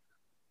like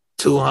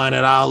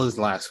 $200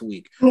 last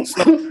week.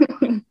 So,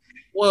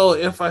 well,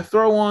 if I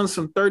throw on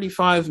some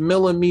 35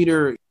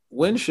 millimeter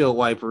windshield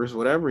wipers,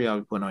 whatever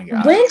y'all put on your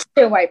eyes,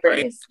 Windshield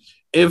wipers. right?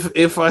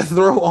 If I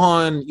throw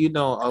on,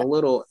 a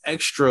little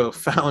extra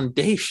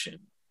foundation,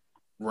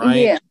 right?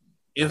 Yeah.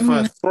 If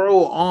I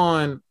throw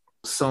on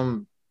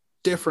some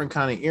different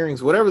kind of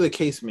earrings, whatever the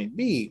case may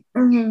be,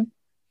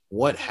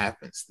 what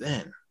happens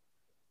then?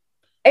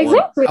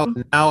 Exactly. Well,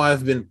 now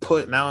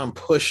I'm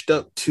pushed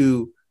up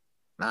to,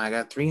 now I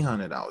got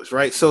 $300,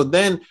 right? So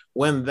then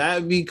when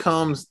that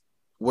becomes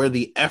where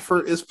the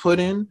effort is put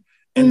in,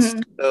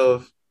 instead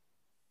of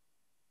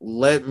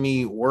let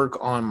me work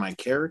on my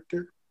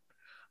character,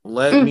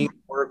 let me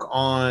work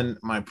on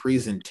my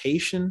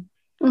presentation,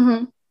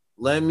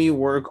 let me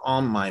work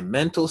on my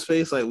mental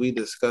space, like we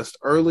discussed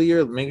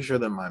earlier, make sure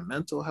that my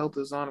mental health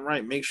is on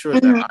right, make sure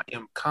that I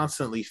am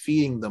constantly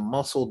feeding the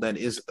muscle that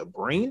is the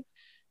brain.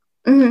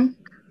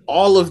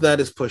 All of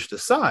that is pushed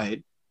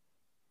aside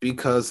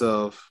because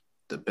of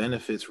the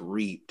benefits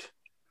reaped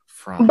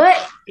from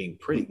being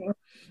pretty.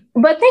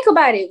 But think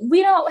about it.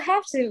 We don't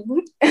have to.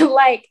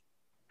 Like,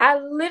 I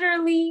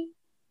literally,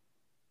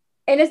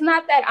 and it's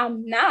not that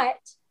I'm not,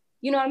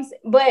 you know what I'm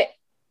saying? But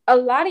a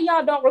lot of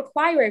y'all don't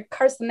require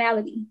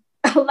personality.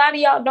 A lot of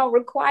y'all don't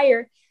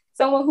require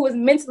someone who is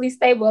mentally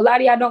stable. A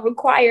lot of y'all don't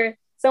require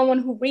someone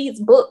who reads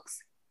books.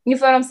 You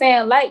feel what I'm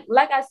saying? Like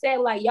I said,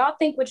 like y'all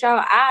think with y'all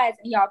eyes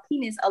and y'all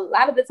penis a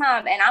lot of the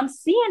time. And I'm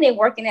seeing it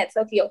working at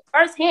Tokyo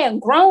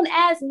firsthand, grown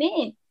ass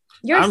men.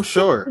 I'm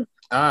sure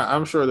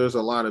there's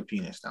a lot of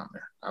penis down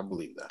there. I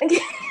believe that.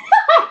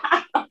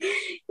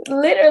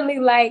 Literally,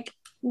 like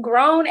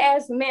grown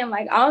ass men.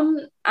 Like I'm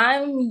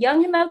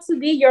young enough to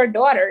be your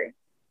daughter.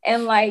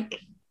 And like,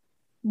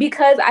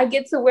 because I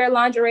get to wear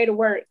lingerie to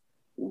work,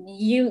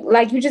 you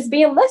just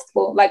being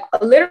lustful. Like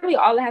literally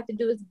all I have to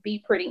do is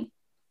be pretty.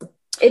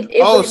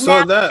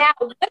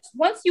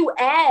 Once you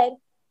add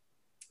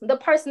the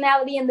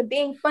personality and the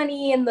being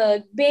funny and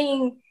the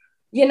being,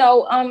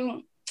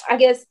 I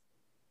guess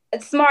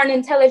smart and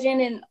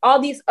intelligent and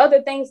all these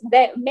other things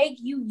that make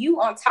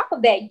you on top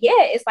of that,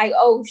 it's like,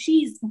 oh,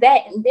 she's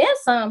that and then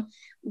some.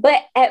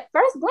 But at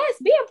first glance,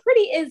 being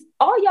pretty is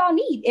all y'all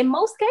need in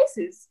most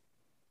cases.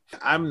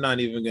 I'm not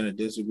even going to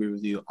disagree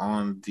with you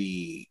on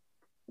the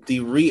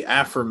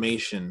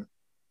reaffirmation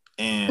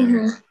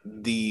and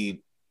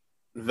the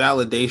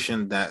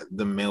validation that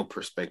the male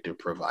perspective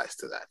provides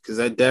to that, because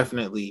that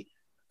definitely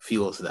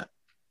fuels that.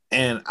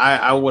 And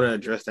I want to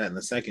address that in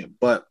a second.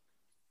 But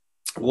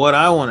what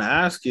I want to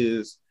ask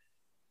is,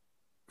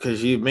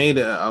 because you made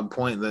a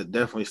point that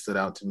definitely stood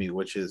out to me,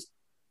 which is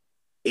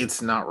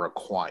it's not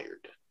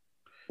required.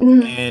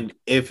 And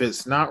if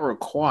it's not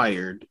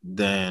required,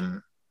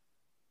 then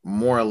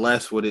more or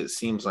less what it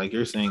seems like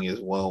you're saying is,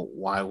 well,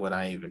 why would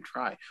I even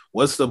try?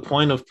 What's the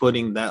point of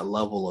putting that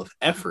level of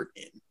effort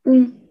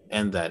in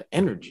and that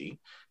energy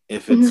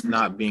if it's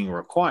not being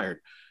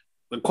required?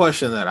 The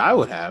question that I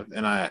would have,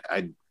 and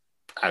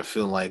I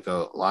feel like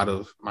a lot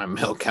of my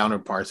male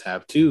counterparts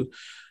have too,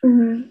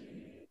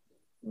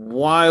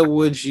 why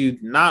would you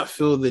not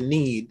feel the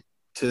need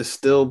to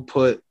still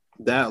put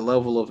that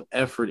level of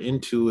effort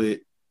into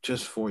it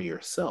just for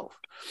yourself?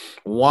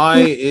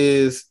 Why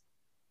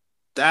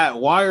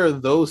are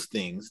those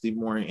things the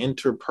more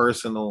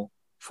interpersonal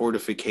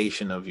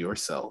fortification of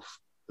yourself,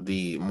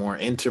 the more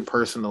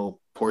interpersonal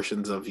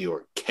portions of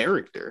your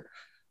character,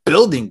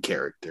 building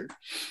character?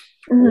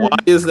 Why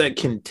is that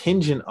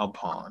contingent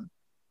upon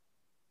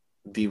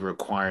the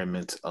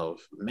requirements of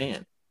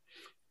man?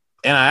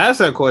 And I ask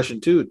that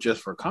question too,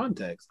 just for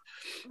context,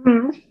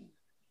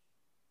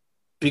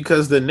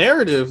 because the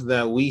narrative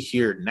that we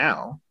hear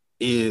now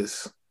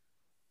is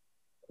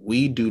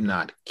we do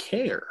not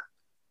care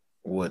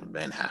what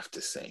men have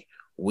to say.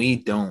 We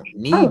don't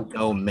need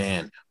no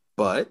man.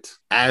 But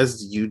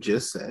as you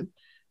just said,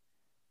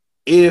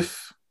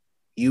 if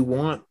you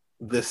want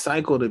the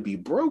cycle to be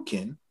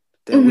broken,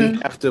 then we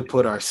have to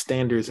put our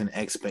standards and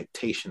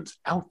expectations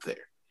out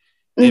there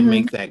and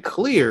make that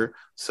clear,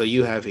 so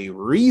you have a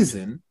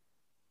reason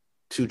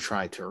to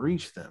try to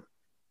reach them.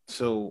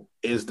 So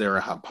is there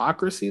a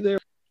hypocrisy there?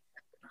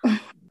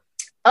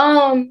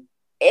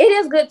 It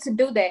is good to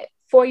do that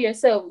for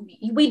yourself.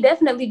 We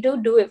definitely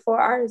do it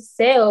for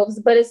ourselves,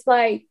 but it's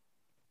like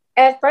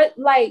at first,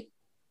 like,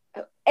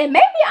 and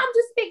maybe I'm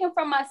just speaking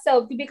from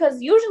myself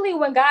because usually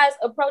when guys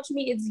approach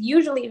me, it's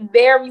usually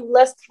very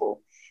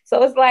lustful.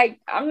 So it's like,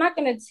 I'm not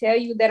going to tell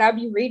you that I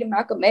be reading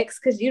Malcolm X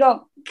because you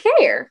don't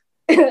care.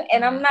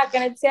 And I'm not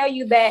going to tell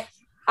you that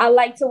I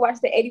like to watch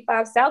the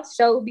 85 South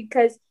show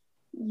because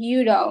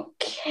you don't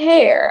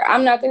care.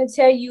 I'm not going to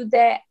tell you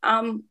that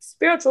I'm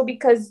spiritual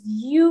because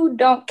you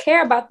don't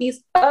care about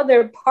these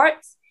other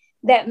parts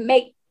that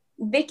make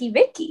Vicky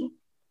Vicky.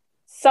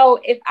 So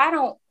if I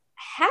don't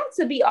have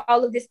to be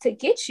all of this to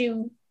get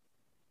you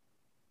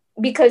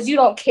because you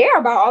don't care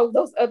about all of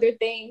those other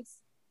things,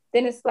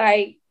 then it's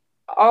like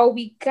all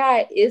we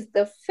got is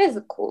the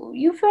physical.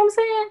 You feel what I'm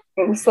saying?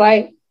 And it's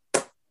like,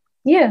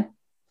 yeah.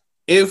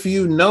 If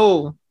you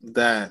know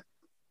that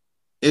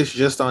it's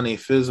just on a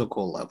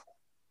physical level,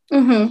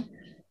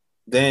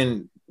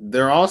 then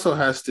there also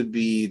has to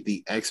be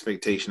the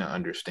expectation and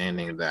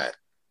understanding that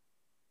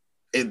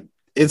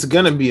it's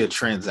going to be a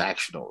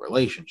transactional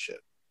relationship.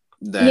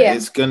 That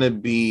it's going to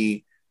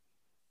be,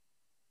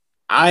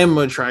 I'm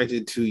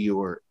attracted to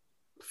your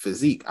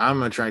physique.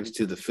 I'm attracted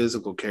to the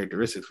physical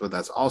characteristics, but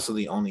that's also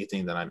the only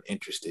thing that I'm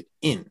interested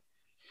in.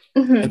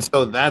 And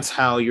so that's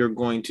how you're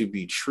going to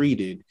be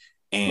treated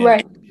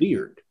and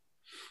feared.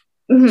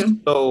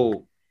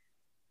 So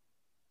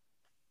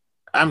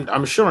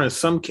I'm sure in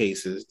some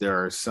cases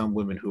there are some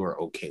women who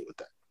are okay with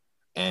that.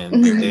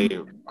 And they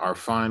are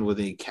fine with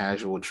a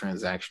casual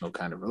transactional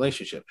kind of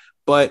relationship.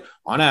 But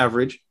on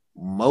average,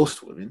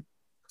 most women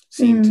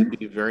seem to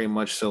be very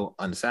much so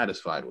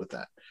unsatisfied with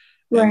that.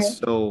 And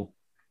so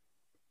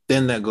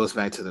then that goes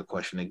back to the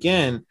question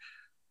again.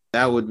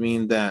 That would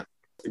mean that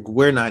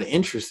we're not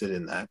interested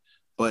in that.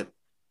 But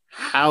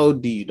how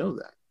do you know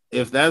that?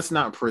 If that's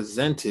not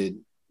presented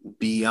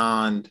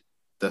beyond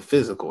the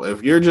physical,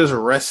 if you're just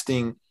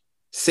resting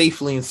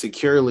safely and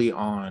securely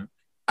on,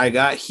 I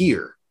got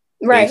here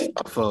based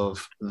off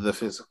of the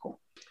physical,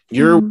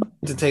 you're willing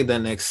to take that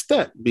next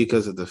step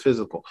because of the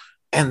physical.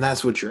 And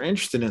that's what you're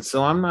interested in.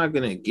 So I'm not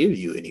going to give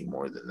you any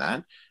more than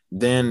that.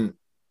 Then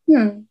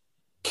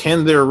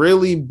can there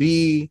really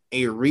be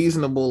a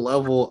reasonable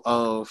level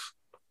of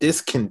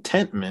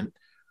discontentment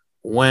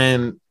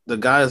when the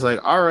guy's like,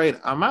 all right,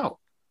 I'm out.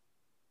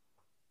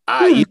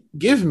 You didn't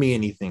give me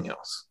anything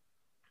else.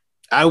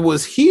 I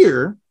was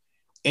here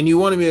and you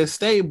wanted me to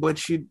stay,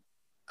 but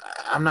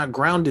I'm not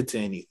grounded to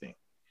anything.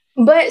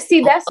 But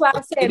see, that's why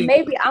I said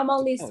maybe I'm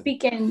only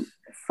speaking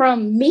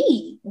from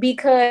me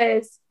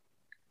because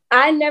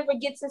I never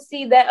get to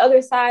see that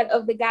other side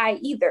of the guy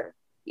either.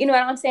 You know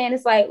what I'm saying?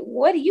 It's like,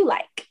 what do you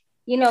like?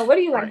 You know, what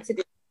do you like to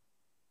do?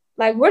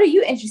 Like, what are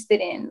you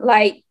interested in?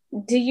 Like,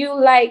 do you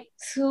like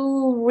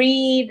to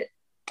read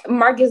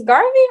Marcus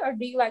Garvey or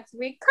do you like to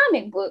read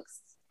comic books?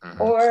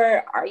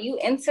 Or are you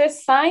into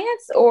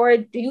science or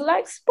do you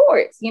like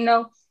sports? You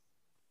know,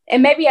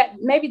 and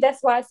maybe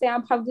that's why I say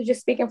I'm probably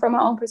just speaking from my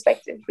own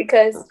perspective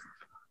because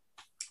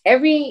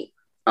every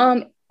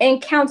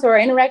encounter or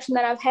interaction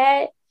that I've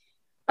had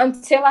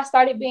until I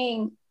started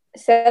being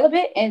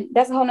celibate, and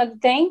that's a whole nother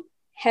thing,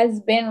 has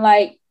been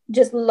like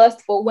just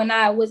lustful. When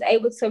I was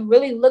able to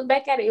really look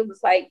back at it, it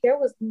was like there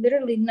was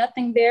literally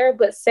nothing there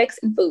but sex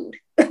and food.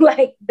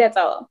 Like that's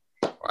all.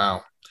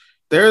 Wow.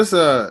 There's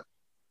a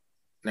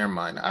never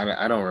mind.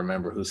 I don't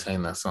remember who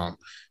sang that song.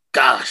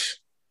 Gosh.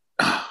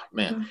 Oh,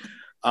 man.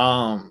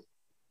 I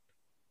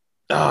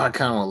kind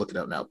of want to look it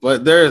up now.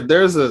 But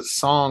there's a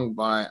song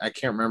by, I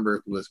can't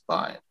remember who it's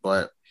by,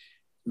 but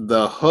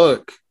the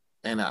hook,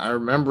 and I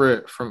remember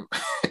it from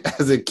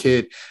as a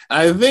kid.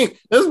 I think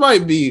this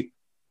might be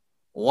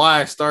why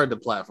I started the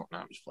platform. No,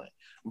 I'm just playing.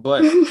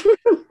 But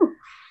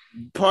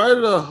part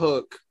of the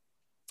hook,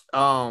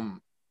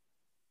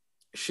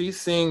 she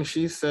sings,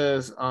 she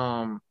says,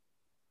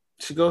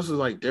 she goes to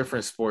like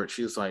different sports.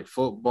 She's like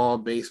football,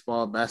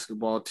 baseball,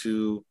 basketball,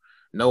 to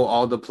know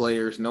all the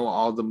players, know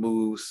all the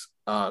moves,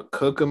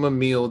 cook him a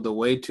meal. The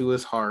way to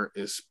his heart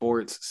is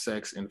sports,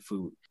 sex, and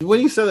food.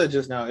 When you said that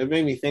just now, it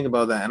made me think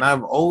about that. And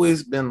I've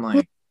always been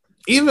like,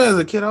 even as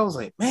a kid, I was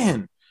like,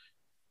 man,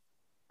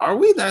 are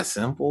we that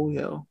simple,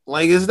 yo?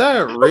 Like, is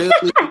that really?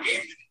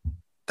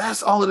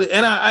 That's all it is.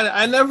 And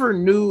I never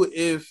knew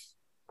if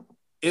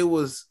it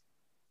was,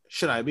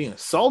 should I be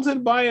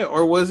insulted by it,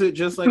 or was it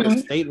just like a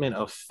statement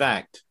of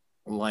fact?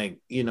 Like,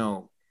 you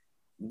know,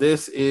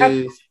 this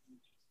is.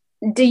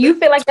 Do you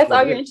feel like that's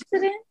all you're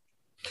interested in?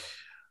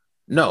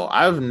 No,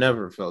 I've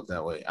never felt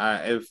that way.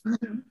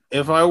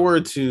 If I were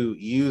to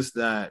use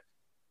that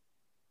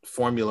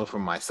formula for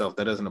myself,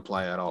 that doesn't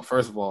apply at all.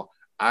 First of all,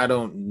 I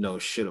don't know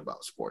shit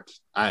about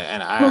sports. I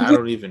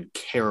don't even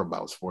care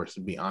about sports,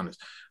 to be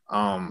honest.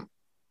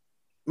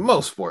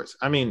 Most sports.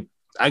 I mean,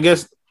 I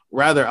guess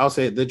rather I'll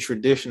say the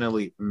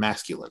traditionally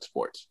masculine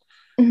sports.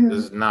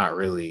 Is not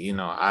really, you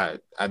know, I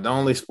the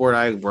only sport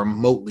I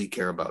remotely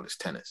care about is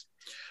tennis.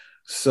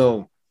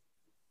 So,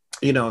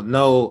 you know,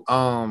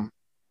 no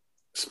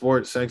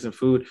sports, sex, and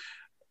food.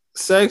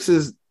 Sex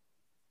is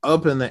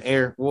up in the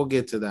air. We'll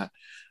get to that.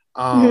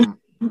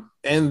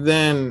 And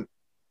then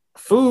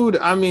food,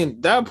 I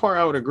mean, that part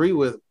I would agree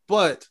with,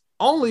 but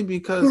only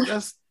because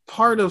that's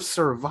part of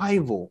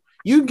survival.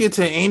 You get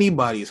to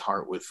anybody's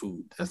heart with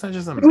food. That's not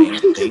just a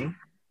man thing.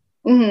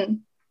 Mm-hmm.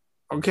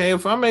 Okay,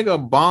 if I make a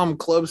bomb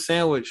club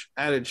sandwich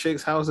at a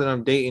chick's house that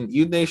I'm dating,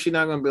 you think she's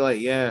not gonna be like,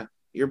 yeah,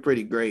 you're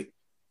pretty great.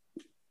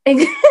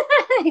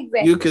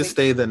 Exactly. You could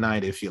stay the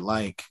night if you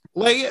like.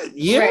 Like,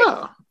 yeah,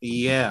 Right.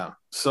 yeah.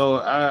 So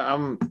I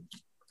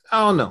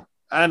don't know.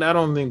 I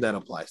don't think that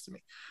applies to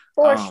me.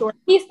 For sure.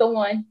 He's the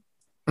one.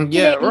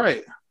 Yeah,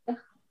 right.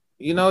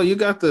 You know, you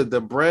got the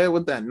bread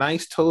with that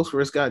nice toast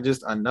where it's got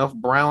just enough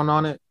brown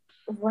on it.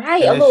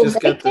 Right. And A it's little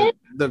just got bacon.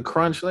 the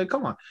crunch. Like,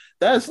 come on.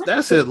 That's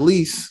at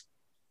least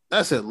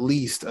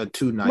a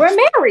 2 night. We're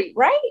married,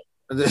 right?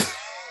 We're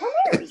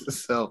married.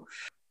 So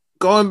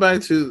going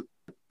back to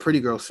pretty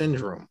girl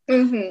syndrome,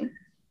 Mm-hmm.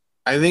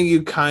 I think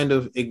you kind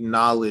of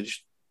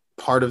acknowledged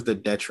part of the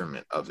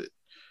detriment of it,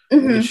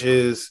 Mm-hmm. which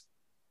is,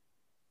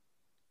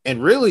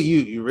 and really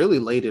you really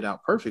laid it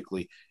out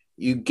perfectly.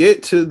 You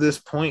get to this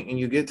point and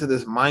you get to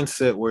this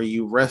mindset where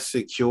you rest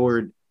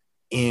secured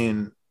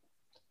in,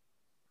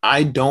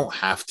 I don't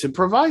have to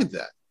provide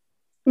that.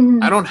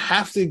 Mm-hmm. I don't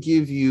have to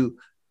give you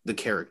the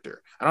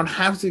character. I don't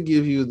have to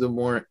give you the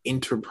more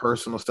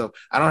interpersonal stuff.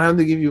 I don't have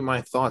to give you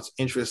my thoughts,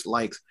 interests,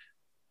 likes.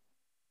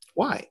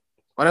 Why?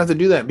 Why do I have to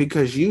do that?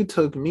 Because you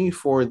took me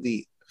for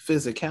the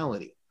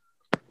physicality,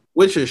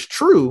 which is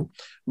true.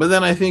 But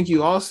then I think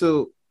you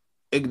also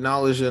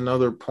acknowledge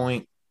another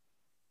point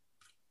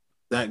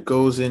that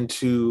goes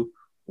into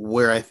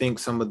where I think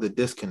some of the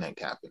disconnect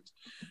happens.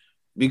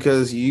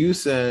 Because you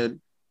said,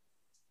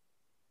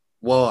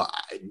 well,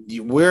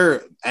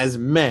 we're, as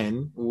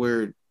men,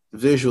 we're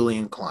visually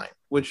inclined,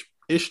 which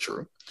is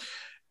true.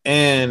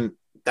 And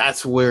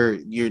that's where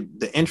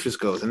the interest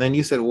goes. And then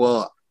you said,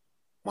 well,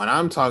 when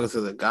I'm talking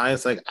to the guy,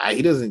 it's like,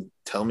 he doesn't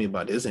tell me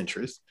about his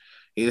interest.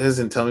 He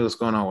doesn't tell me what's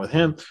going on with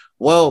him.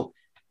 Well,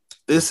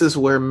 this is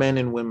where men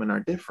and women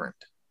are different.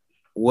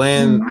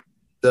 When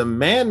the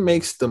man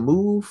makes the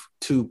move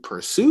to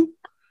pursue,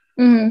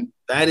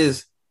 that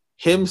is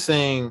him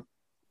saying,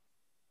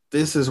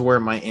 this is where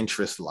my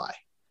interests lie.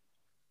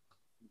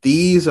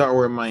 These are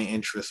where my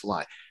interests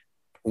lie.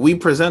 We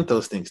present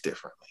those things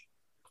differently.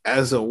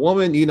 As a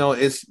woman, you know,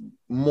 it's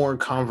more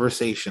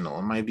conversational.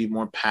 It might be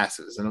more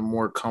passive. It's in a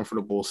more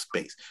comfortable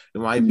space. It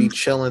might be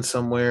chilling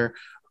somewhere,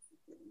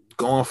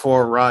 going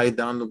for a ride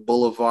down the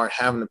boulevard,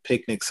 having a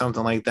picnic,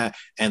 something like that.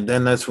 And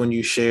then that's when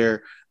you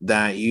share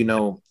that, you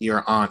know,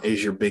 your aunt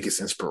is your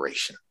biggest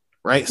inspiration,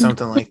 right?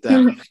 Something like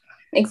that.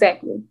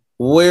 Exactly.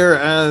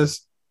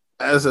 Whereas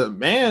as a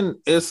man,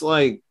 it's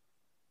like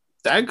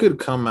that could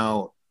come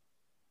out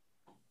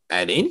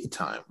at any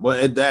time.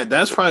 But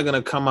that's probably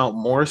going to come out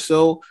more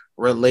so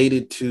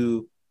related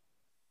to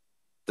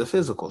the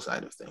physical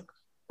side of things,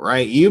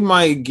 right? You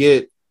might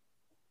get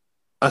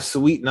a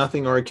sweet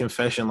nothing or a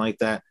confession like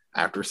that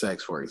after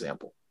sex, for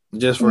example.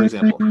 Just for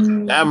example,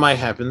 that might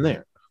happen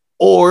there.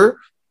 Or,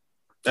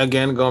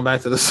 again, going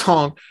back to the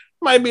song,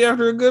 might be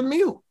after a good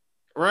meal,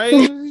 right?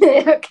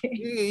 Okay.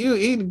 You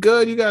eat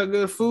good, you got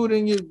good food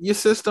in your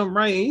system,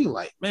 right? And you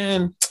like,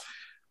 man,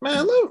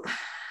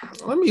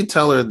 let me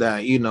tell her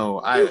that, you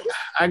know,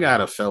 I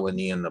got a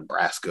felony in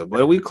Nebraska,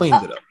 but we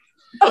cleaned it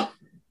up.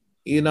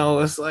 You know,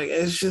 it's like,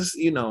 it's just,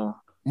 you know,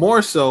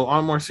 more so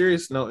on a more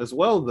serious note as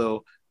well,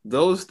 though,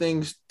 those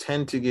things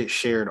tend to get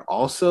shared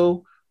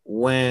also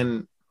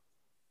when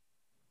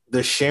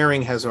the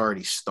sharing has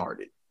already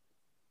started.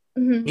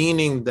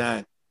 Meaning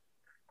that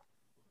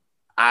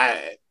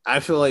I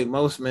feel like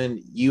most men,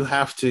 you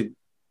have to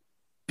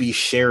be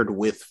shared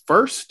with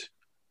first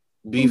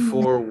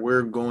before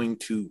we're going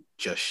to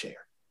just share.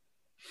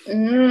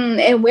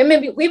 And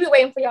women, we be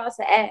waiting for y'all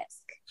to ask.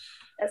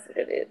 That's what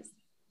it is.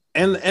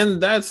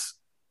 And that's,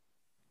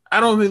 I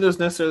don't think there's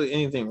necessarily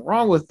anything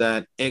wrong with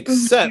that,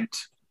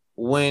 except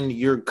when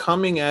you're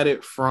coming at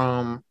it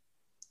from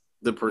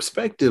the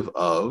perspective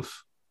of,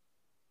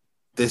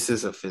 this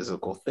is a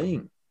physical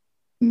thing.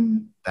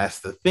 That's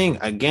the thing.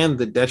 Again,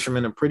 the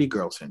detriment of pretty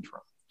girl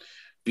syndrome.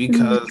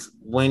 Because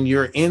when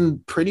you're in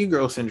pretty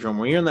girl syndrome,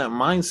 when you're in that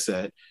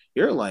mindset,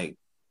 you're like,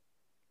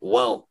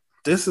 well,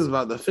 this is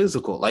about the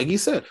physical. Like you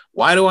said,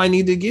 why do I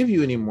need to give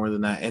you any more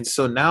than that? And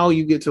so now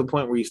you get to a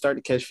point where you start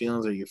to catch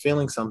feelings or you're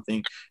feeling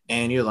something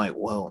and you're like,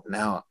 well,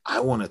 now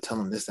I want to tell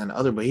him this and the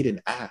other, but he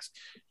didn't ask.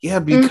 Yeah,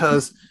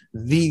 because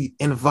the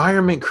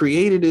environment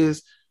created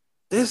is,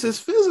 this is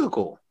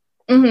physical.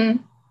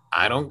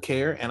 I don't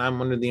care. And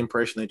I'm under the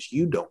impression that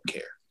you don't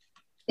care.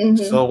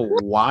 So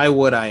why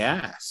would I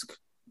ask?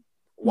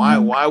 Why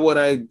would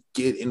I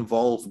get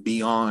involved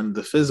beyond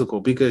the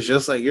physical? Because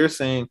just like you're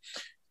saying,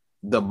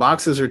 the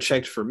boxes are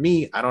checked for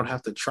me. I don't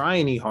have to try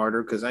any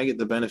harder because I get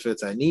the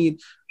benefits I need.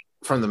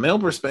 From the male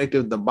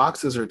perspective, the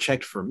boxes are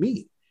checked for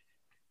me.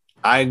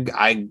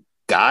 I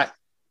got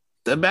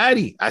the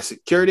baddie. I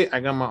secured it. I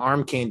got my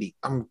arm candy.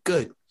 I'm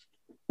good.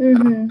 I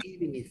don't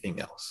need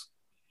anything else.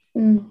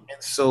 And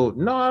so,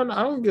 no,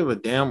 I don't give a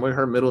damn what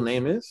her middle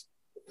name is.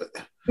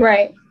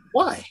 Right.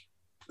 Why?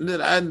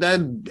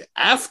 That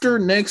after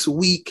next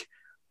week,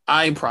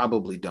 I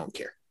probably don't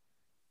care.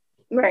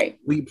 Right.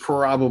 We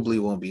probably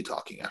won't be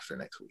talking after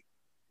next week.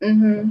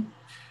 Mm-hmm.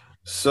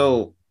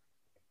 So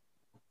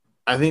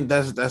I think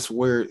that's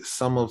where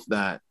some of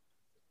that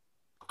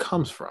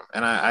comes from.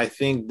 And I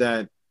think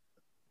that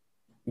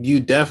you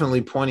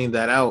definitely pointing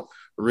that out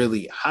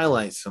really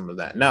highlights some of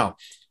that. Now,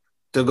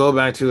 to go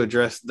back to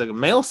address the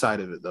male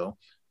side of it, though,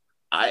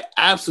 I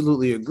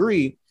absolutely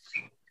agree.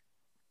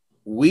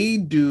 We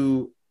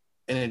do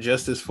an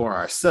injustice for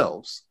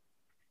ourselves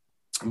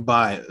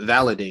by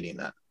validating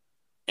that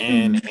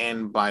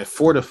and by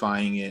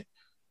fortifying it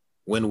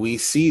when we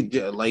see,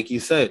 like you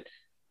said,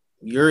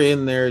 you're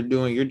in there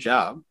doing your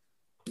job.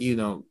 You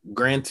know,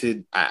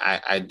 granted,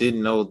 I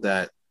didn't know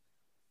that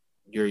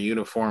your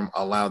uniform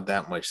allowed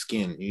that much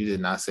skin. You did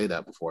not say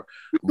that before,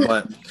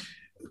 but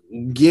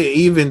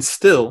even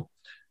still,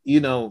 you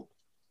know,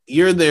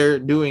 you're there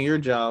doing your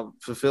job,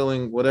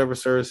 fulfilling whatever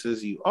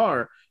services you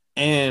are,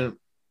 and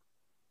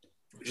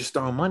just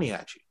throwing money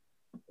at you,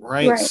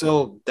 right?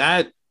 So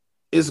that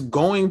is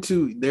going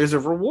to, there's a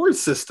reward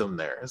system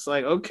there. It's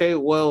like, okay,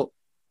 well,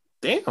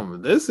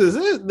 damn, this is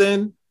it.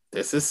 Then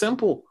this is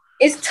simple.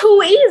 It's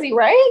too easy,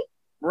 right?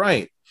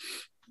 Right.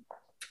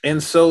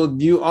 And so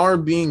you are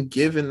being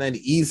given that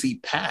easy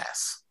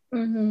pass.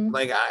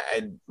 Like,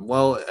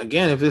 well,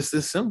 again, if it's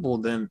this simple,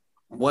 then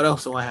what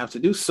else do I have to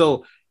do?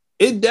 So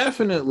it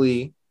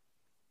definitely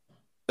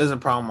is a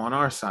problem on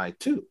our side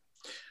too.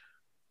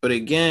 But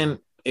again,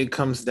 it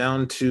comes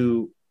down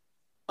to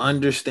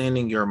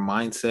understanding your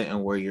mindset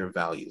and where your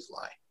values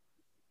lie.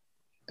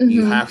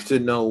 You have to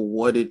know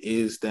what it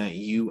is that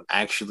you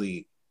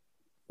actually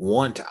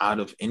want out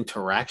of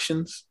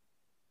interactions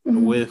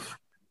with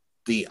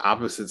the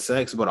opposite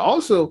sex, but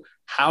also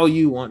how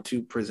you want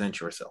to present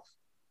yourself.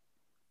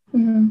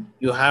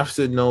 You have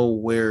to know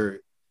where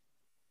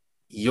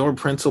your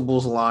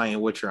principles lie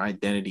and what your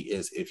identity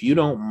is. If you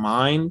don't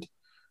mind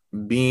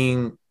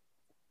being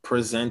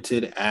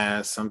presented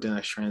as something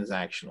that's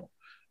transactional,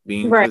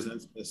 being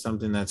presented as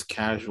something that's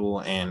casual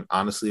and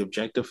honestly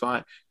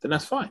objectified, then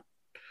that's fine.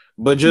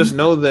 But just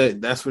know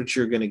that that's what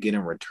you're going to get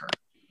in return.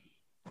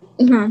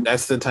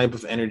 That's the type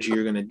of energy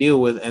you're going to deal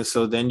with. And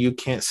so then you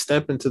can't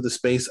step into the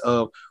space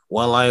of,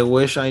 well, I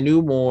wish I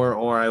knew more,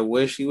 or I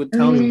wish you would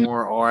tell me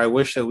more, or I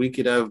wish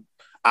that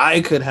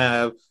I could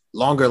have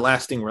longer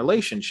lasting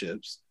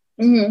relationships.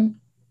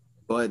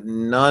 But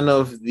none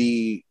of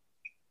the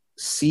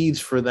seeds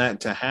for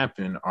that to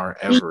happen are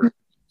ever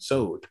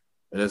sowed.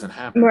 It doesn't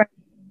happen.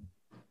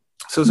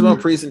 So it's about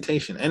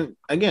presentation. And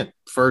again,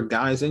 for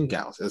guys and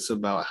gals, it's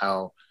about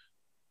how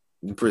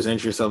you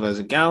present yourself as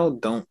a gal.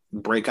 Don't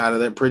break out of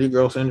that pretty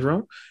girl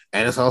syndrome.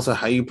 And it's also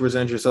how you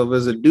present yourself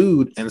as a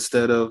dude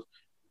instead of,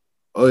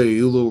 oh,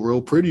 you look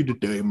real pretty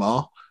today,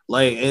 ma.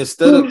 Like,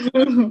 instead of,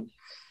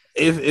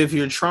 if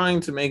you're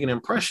trying to make an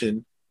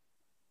impression,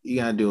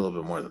 you gotta do a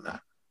little bit more than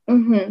that.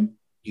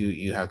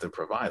 You have to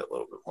provide a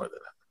little bit more than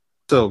that.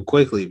 So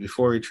quickly,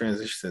 before we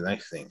transition to the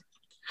next thing,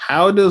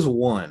 how does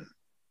one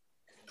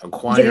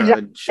acquire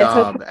a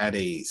job at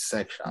a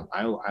sex shop?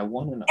 I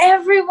want to know.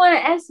 Everyone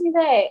asked me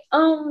that.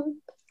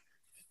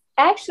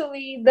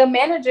 Actually, the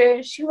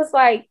manager, she was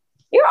like,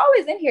 "You're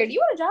always in here. Do you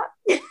want a job?"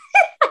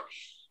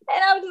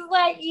 And I was just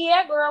like,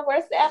 "Yeah, girl.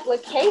 Where's the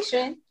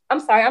application?" I'm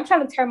sorry. I'm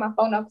trying to turn my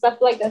phone off because I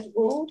feel like that's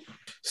rude.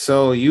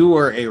 So you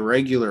were a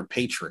regular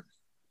patron.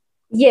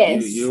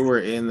 Yes. You were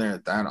in there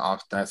that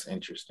off. That's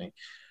interesting.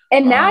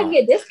 And now I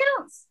get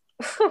discounts.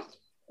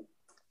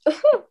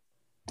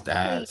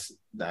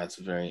 That's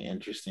very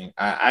interesting.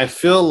 I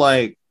feel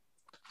like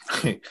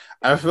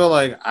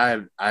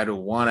I'd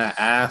want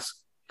to ask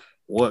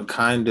what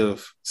kind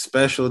of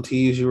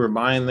specialties you were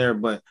buying there,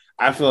 but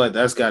I feel like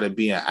that's got to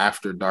be an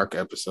after dark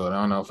episode. I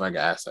don't know if I can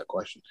ask that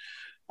question.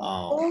 We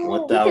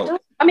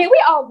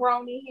all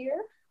grown in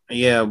here.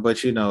 Yeah,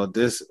 but you know,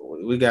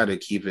 we got to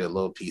keep it a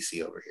little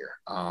PC over here.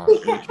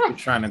 We're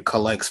trying to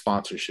collect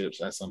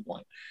sponsorships at some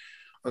point.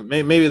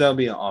 Maybe that'll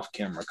be an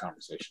off-camera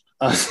conversation.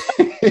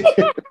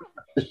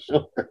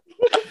 Sure.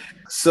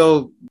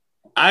 So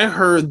I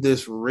heard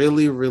this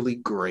really, really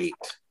great,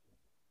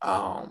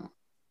 I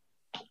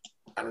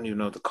don't even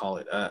know what to call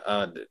it,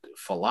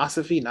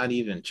 philosophy, not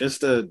even,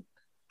 just a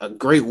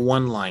great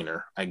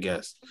one-liner, I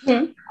guess.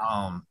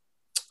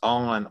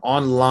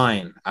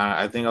 Online.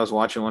 I think I was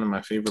watching one of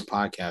my favorite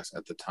podcasts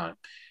at the time,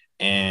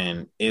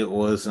 and it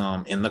was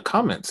in the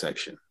comment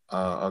section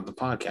of the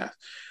podcast,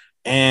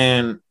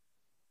 and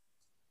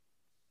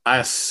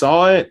I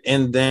saw it,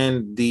 and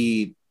then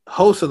the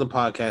host of the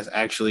podcast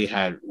actually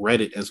had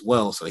read it as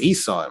well, so he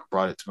saw it,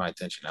 brought it to my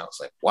attention. I was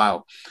like,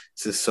 wow,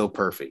 this is so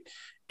perfect.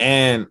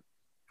 And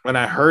when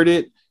I heard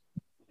it,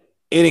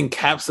 it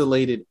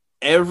encapsulated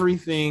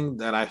everything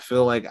that I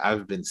feel like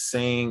I've been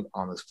saying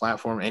on this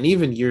platform and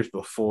even years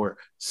before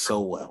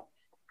so well.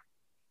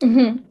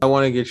 I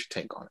want to get your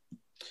take on it.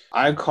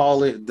 I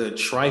call it the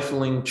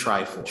trifling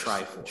triforce.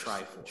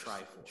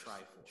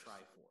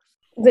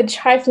 The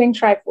trifling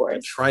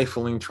triforce.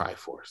 Trifling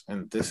triforce.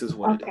 And this is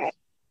what it is.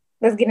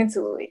 Let's get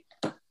into it.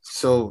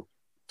 So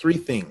 3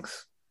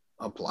 things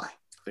apply.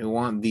 They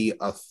want the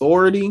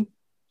authority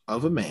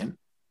of a man,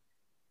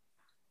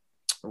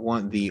 I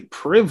want the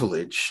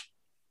privilege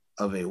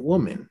of a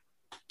woman.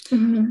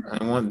 I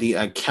want the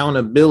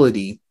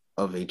accountability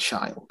of a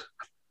child.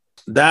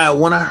 That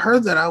when I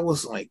heard that, I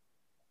was like,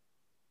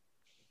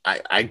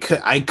 I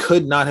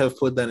could not have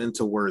put that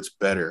into words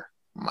better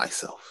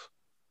myself.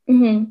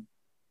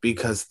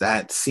 Because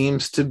that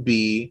seems to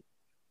be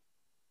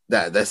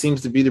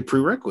the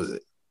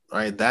prerequisite,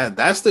 right?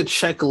 That's the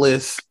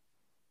checklist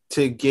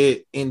to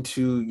get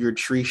into your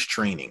tree's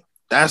training.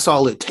 That's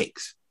all it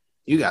takes.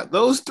 You got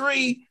those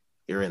three,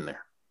 you're in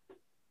there.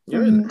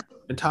 You're in there.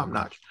 You're top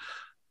notch.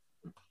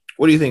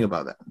 What do you think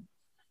about that?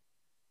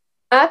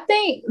 I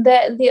think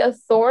that the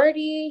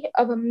authority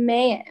of a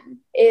man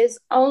is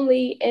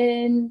only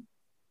in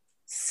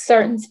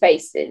certain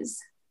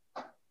spaces.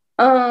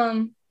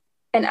 And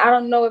I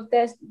don't know if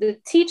that's the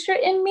teacher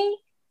in me,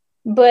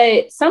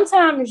 but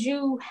sometimes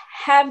you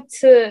have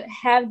to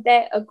have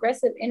that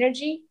aggressive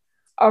energy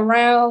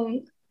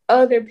around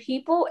other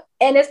people.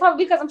 And it's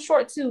probably because I'm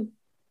short too.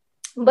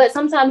 But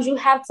sometimes you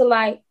have to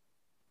like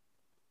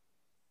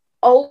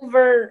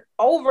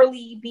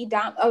overly be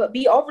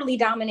overly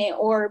dominant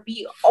or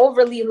be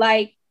overly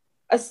like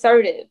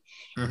assertive.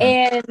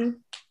 And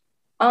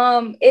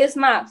it's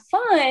not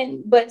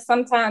fun, but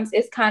sometimes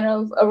it's kind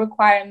of a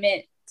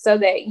requirement so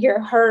that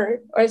you're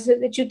heard or so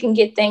that you can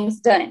get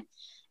things done.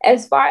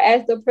 As far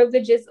as the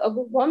privileges of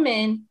a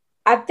woman,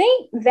 I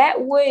think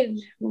that would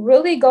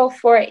really go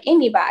for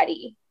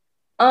anybody.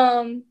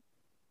 Of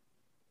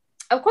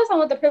course, I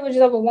want the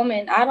privileges of a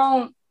woman.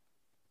 I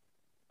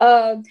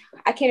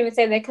can't even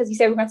say that because you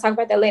said we're going to talk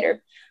about that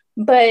later.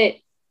 But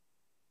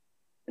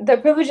the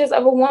privileges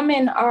of a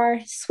woman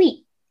are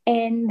sweet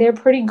and they're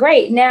pretty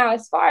great. Now,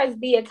 as far as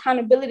the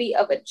accountability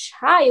of a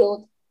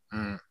child,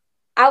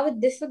 I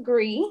would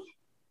disagree.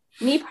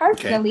 Me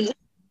personally, okay.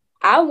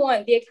 I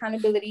want the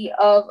accountability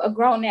of a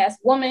grown-ass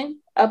woman,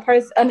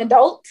 an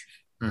adult,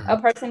 a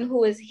person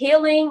who is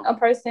healing, a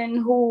person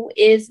who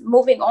is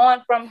moving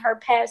on from her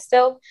past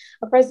self,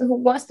 a person who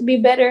wants to be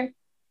better.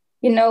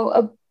 You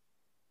know,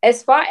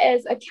 as far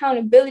as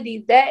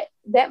accountability,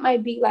 that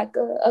might be like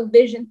a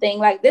vision thing.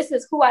 Like, this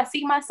is who I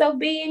see myself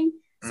being.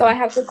 So I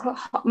have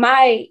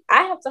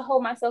to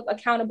hold myself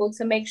accountable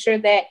to make sure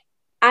that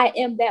I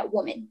am that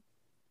woman.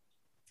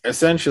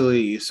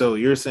 Essentially, so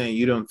you're saying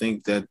you don't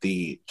think that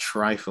the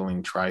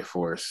trifling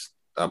Triforce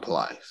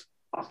applies?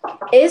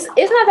 It's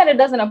not that it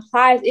doesn't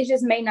apply. It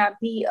just may not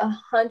be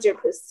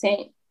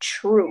 100%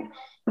 true,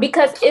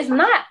 because it's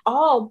not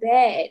all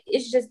bad.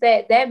 It's just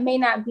that may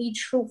not be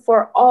true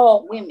for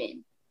all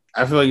women.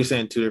 I feel like you're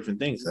saying two different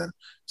things then.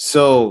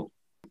 So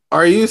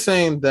are you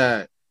saying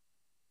that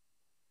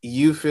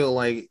you feel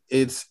like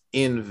it's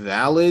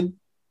invalid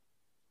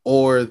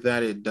or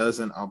that it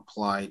doesn't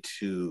apply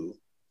to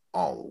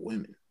all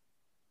women?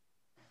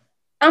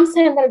 I'm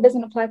saying that it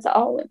doesn't apply to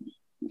all women,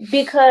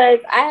 because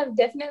I have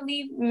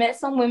definitely met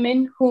some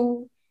women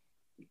who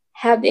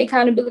have the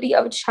accountability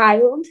of a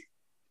child.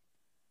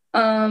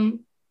 Very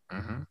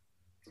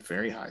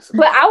high.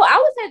 But I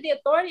would say the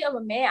authority of a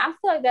man, I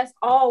feel like that's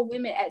all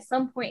women at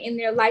some point in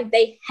their life.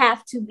 They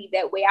have to be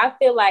that way. I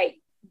feel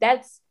like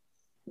that's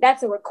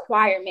a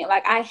requirement.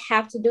 Like, I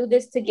have to do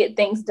this to get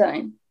things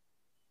done.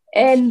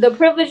 And the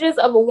privileges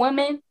of a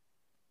woman,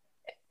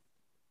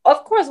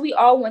 of course, we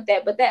all want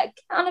that. But that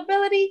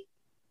accountability,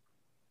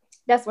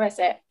 that's where it's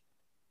at.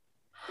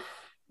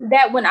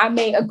 That one I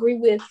may agree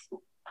with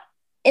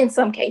in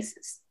some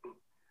cases.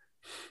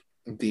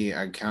 The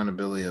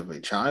accountability of a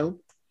child?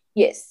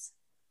 Yes.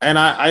 And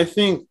I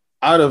think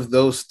out of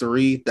those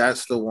three,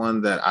 that's the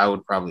one that I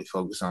would probably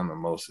focus on the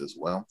most as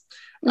well.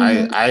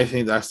 I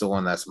think that's the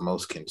one that's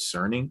most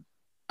concerning.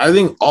 I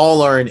think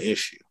all are an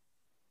issue.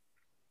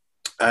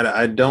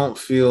 I don't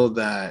feel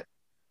that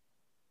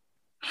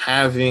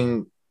I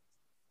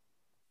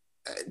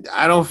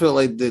don't feel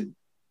like the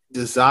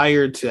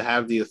desire to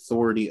have the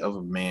authority of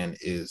a man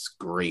is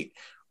great.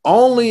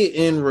 Only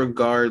in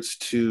regards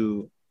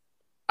to,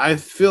 I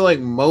feel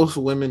like most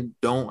women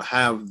don't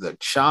have the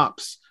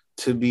chops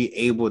to be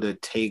able to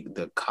take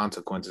the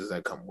consequences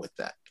that come with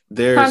that.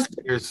 There's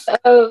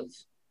of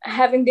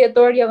having the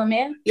authority of a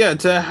man. Yeah,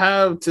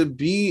 to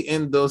be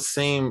in those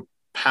same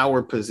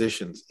power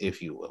positions,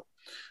 if you will.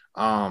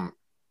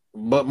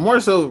 But more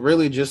so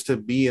really just to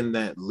be in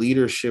that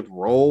leadership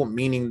role,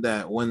 meaning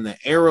that when the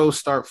arrows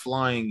start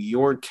flying,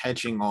 you're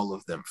catching all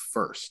of them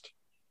first.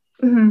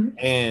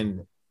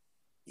 And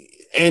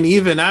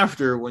even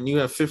after, when you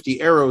have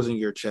 50 arrows in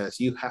your chest,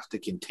 you have to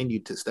continue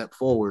to step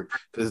forward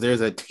because there's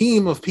a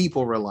team of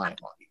people relying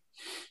on you.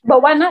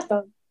 But why not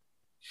though?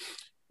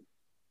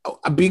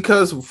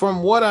 Because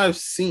from what I've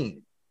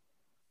seen,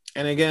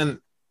 and again,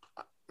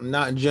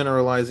 not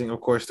generalizing, of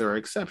course, there are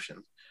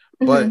exceptions,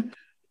 but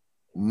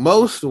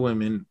most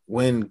women,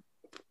 when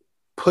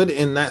put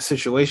in that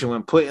situation,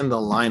 when put in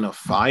the line of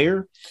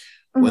fire,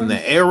 when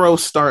the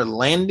arrows start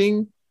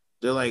landing,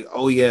 they're like,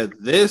 oh yeah,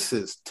 this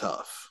is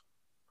tough.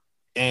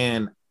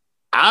 And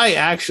I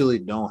actually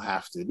don't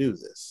have to do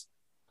this.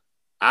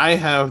 I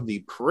have the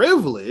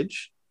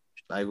privilege,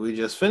 like we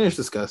just finished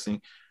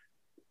discussing,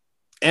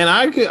 and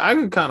I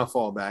could kind of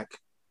fall back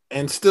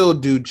and still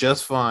do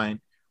just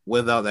fine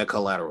without that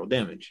collateral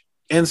damage.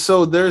 And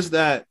so there's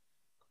that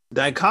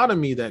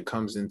dichotomy that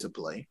comes into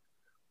play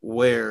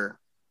where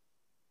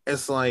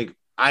it's like,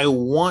 I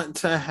want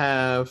to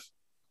have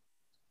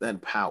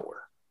that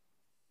power.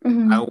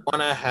 I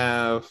want to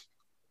have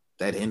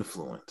that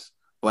influence,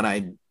 but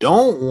I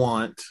don't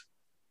want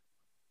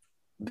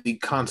the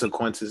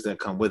consequences that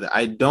come with it.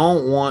 I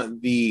don't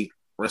want the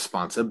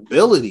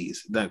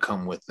responsibilities that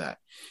come with that.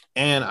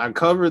 And I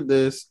covered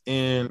this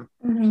in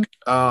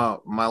my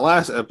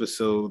last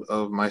episode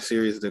of my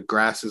series, The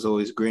Grass is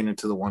Always Greener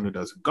to the One Who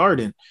Doesn't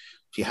Garden.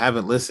 If you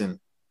haven't listened,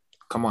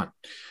 come on.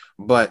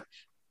 But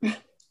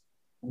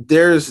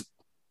there's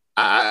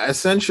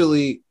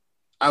essentially,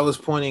 I was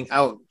pointing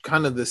out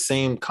kind of the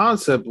same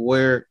concept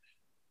where,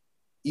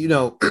 you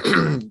know,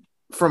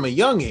 from a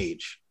young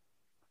age,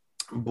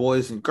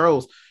 boys and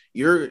girls,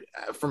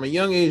 from a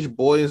young age,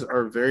 boys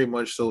are very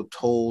much so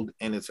told,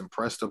 and it's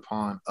impressed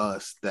upon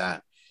us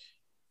that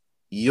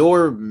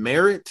your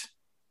merit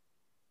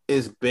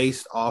is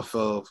based off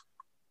of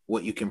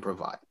what you can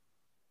provide.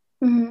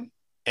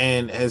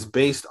 And is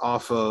based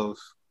off of,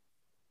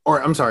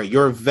 or I'm sorry,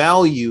 your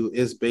value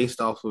is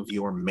based off of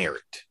your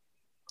merit.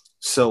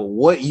 So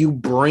what you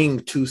bring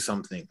to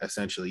something,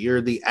 essentially,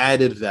 you're the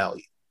added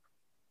value.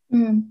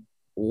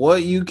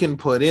 What you can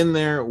put in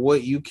there,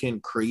 what you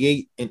can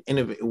create and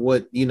innovate,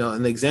 what, you know,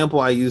 an example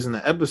I use in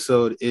the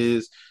episode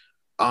is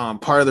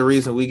part of the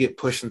reason we get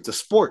pushed into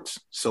sports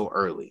so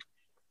early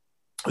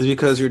is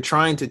because you're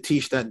trying to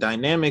teach that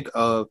dynamic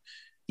of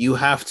you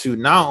have to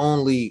not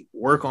only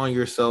work on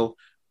yourself,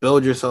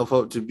 build yourself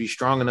up to be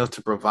strong enough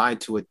to provide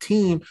to a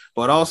team,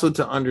 but also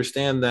to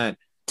understand that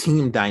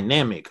team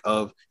dynamic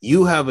of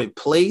you have a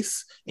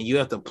place and you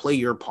have to play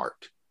your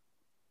part.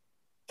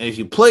 And if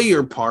you play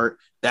your part,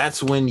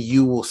 that's when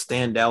you will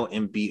stand out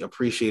and be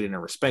appreciated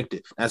and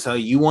respected. That's how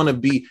you want to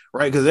be,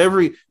 right?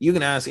 Because you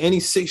can ask any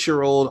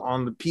 6-year-old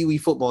on the Pee Wee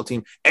football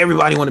team,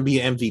 everybody want to be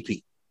an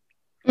MVP.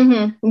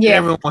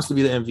 Everyone wants to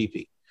be the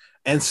MVP.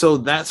 And so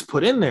that's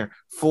put in there.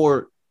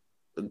 For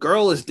the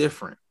girl is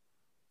different.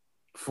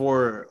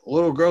 For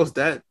little girls,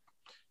 that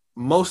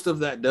most of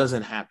that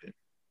doesn't happen.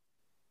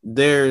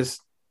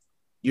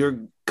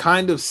 You're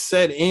kind of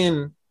set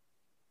in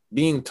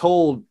being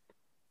told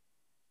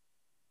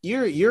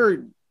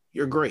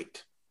you're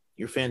great,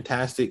 you're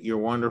fantastic, you're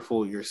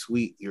wonderful, you're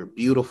sweet, you're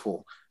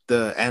beautiful.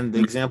 The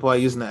example I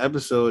use in the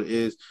episode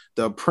is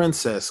the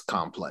princess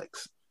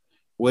complex,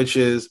 which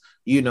is,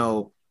 you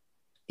know,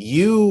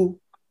 you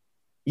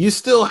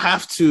still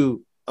have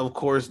to, of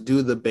course,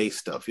 do the base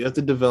stuff. You have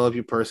to develop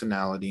your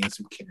personality and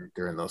some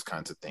character and those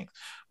kinds of things.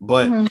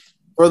 But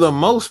for the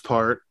most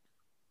part,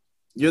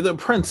 you're the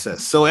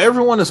princess. So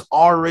everyone is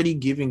already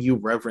giving you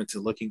reverence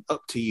and looking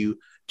up to you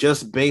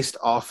just based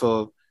off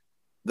of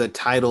the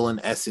title and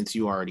essence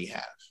you already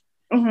have.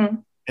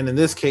 And in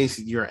this case,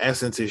 your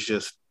essence is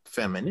just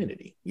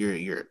femininity.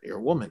 You're a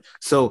woman.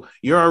 So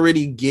you're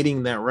already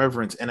getting that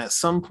reverence. And at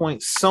some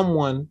point,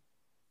 someone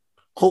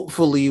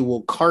hopefully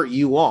will cart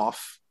you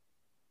off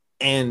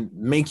and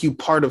make you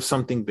part of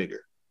something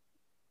bigger.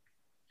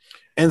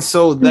 And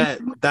so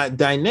that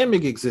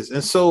dynamic exists.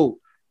 And so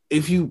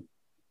if you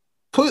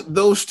put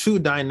those two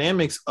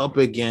dynamics up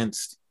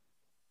against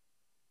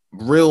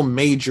real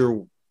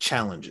major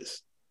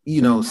challenges,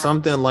 you know,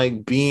 something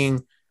like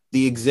being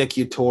the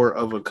executor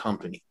of a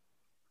company,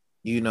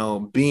 you know,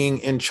 being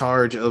in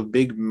charge of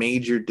big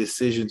major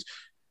decisions,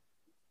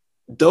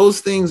 those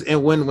things.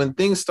 And when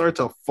things start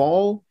to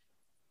fall,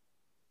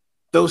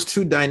 those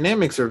two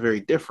dynamics are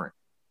very different.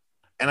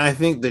 And I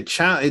think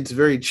it's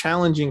very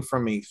challenging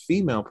from a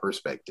female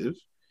perspective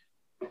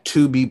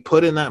to be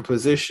put in that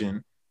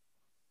position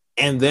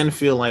and then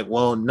feel like,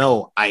 well,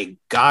 no, I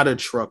gotta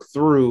truck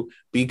through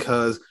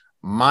because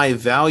my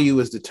value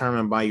is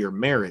determined by your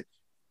merit.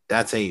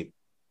 That's a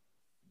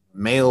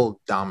male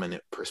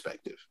dominant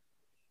perspective.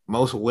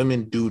 Most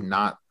women do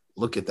not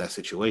look at that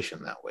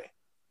situation that way.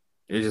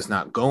 They're just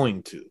not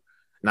going to.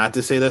 Not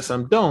to say that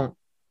some don't,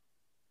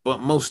 but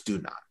most do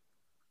not.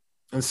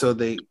 And so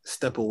they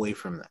step away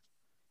from that.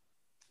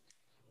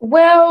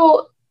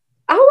 Well,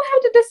 I would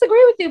have to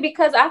disagree with you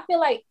because I feel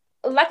like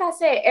I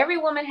said, every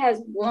woman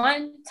has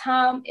one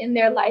time in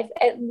their life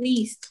at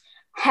least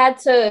had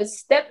to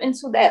step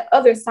into that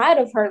other side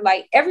of her.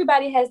 Like,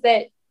 everybody has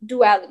that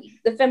duality,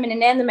 the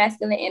feminine and the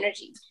masculine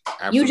energy.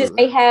 Absolutely. You just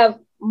may have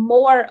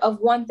more of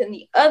one than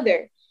the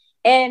other.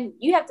 And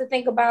you have to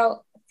think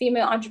about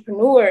female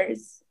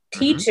entrepreneurs,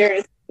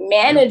 teachers,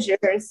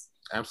 managers.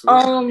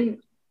 Absolutely.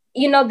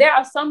 You know, there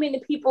are so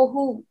many people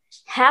who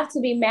have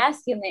to be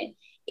masculine.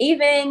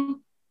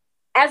 Even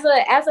as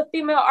a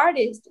female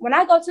artist, when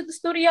I go to the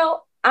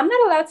studio, I'm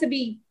not allowed to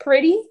be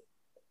pretty.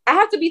 I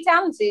have to be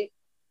talented.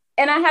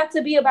 And I have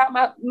to be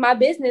about my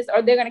business,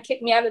 or they're going to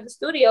kick me out of the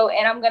studio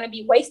and I'm going to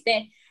be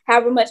wasting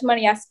however much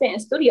money I spent in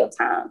studio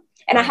time.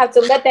 And I have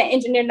to let that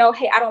engineer know,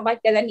 hey, I don't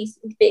like that. That needs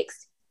to be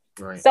fixed.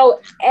 Right.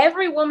 So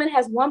every woman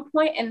has one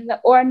point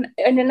or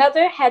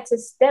another had to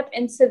step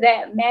into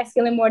that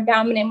masculine, more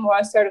dominant, more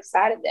assertive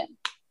side of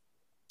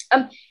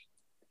them.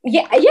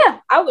 Yeah.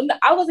 I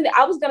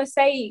was gonna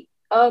say,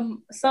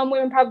 some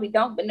women probably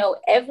don't, but no,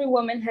 every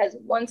woman has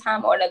one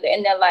time or another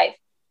in their life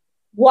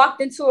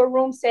walked into a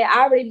room, said,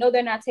 I already know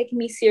they're not taking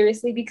me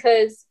seriously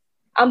because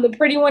I'm the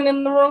pretty one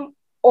in the room,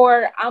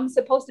 or I'm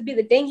supposed to be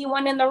the dingy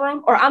one in the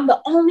room, or I'm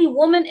the only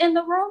woman in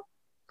the room.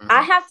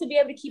 I have to be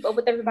able to keep up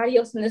with everybody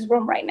else in this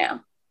room right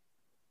now.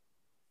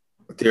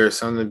 There's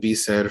something to be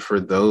said for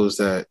those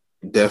that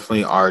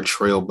definitely are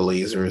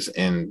trailblazers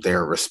in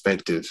their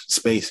respective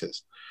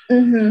spaces.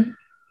 Mm-hmm.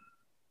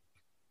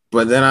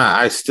 But then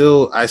I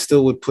still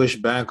would push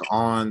back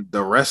on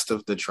the rest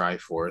of the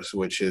Triforce,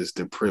 which is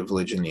the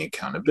privilege and the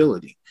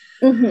accountability.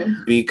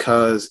 Mm-hmm.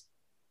 Because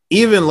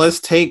even let's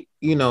take,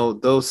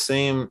 those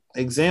same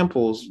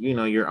examples,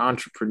 your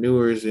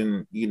entrepreneurs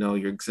and,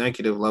 your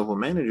executive level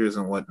managers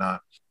and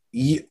whatnot.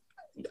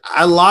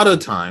 A lot of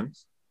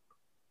times,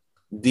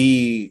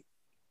 the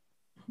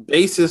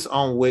basis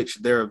on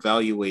which they're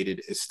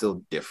evaluated is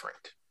still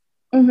different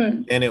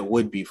Mm-hmm. than it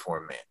would be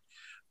for men.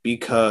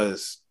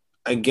 Because,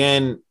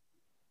 again,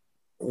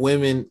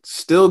 women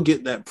still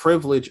get that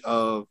privilege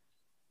of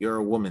you're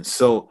a woman.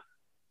 So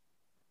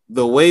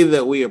the way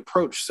that we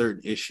approach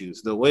certain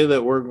issues, the way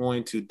that we're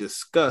going to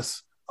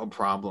discuss a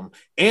problem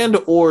and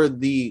or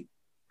the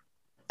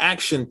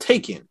action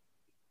taken,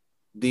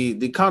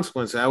 the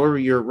consequence, however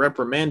you're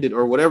reprimanded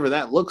or whatever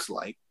that looks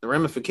like, the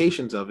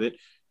ramifications of it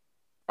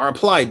are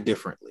applied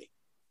differently.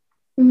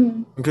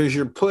 Mm-hmm. Because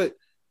you're put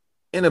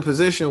in a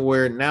position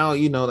where now,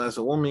 that's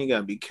a woman, you got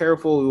to be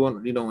careful.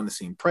 You don't want to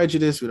seem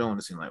prejudiced. We don't want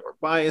to seem like we're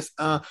biased.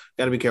 Got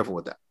to be careful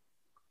with that.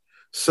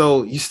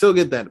 So you still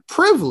get that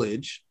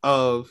privilege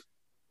of,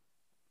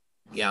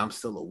 yeah, I'm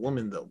still a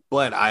woman though,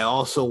 but I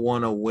also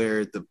want to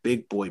wear the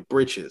big boy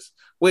britches,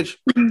 which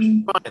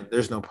fine,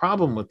 there's no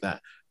problem with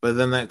that. But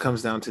then that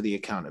comes down to the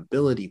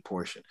accountability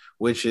portion,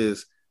 which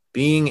is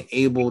being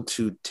able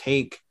to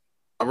take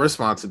a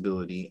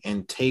responsibility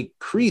and take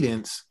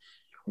credence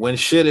when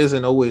shit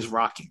isn't always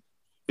rocking.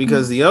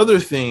 Because the other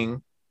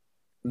thing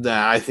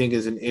that I think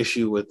is an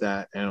issue with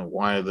that and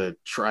why the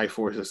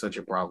Triforce is such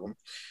a problem,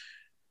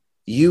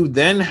 you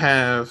then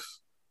have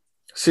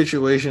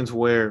situations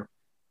where,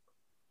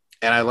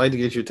 and I'd like to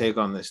get your take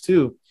on this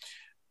too,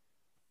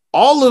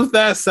 all of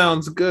that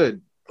sounds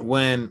good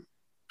when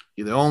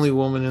you're the only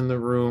woman in the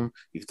room,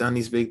 you've done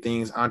these big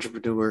things,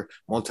 entrepreneur,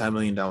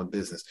 multi-million-dollar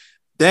business.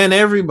 Then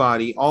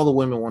everybody, all the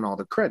women want all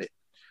the credit.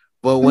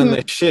 But when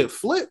the shit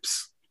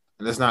flips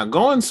and it's not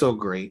going so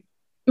great,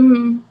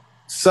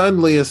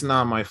 suddenly it's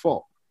not my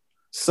fault.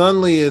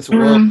 Suddenly it's,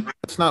 well,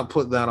 let's not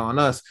put that on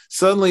us.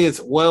 Suddenly it's,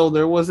 well,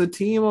 there was a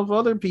team of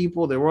other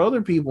people. There were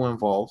other people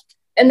involved.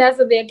 And that's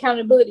what the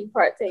accountability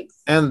part takes.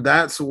 And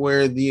that's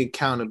where the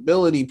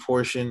accountability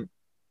portion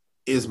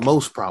is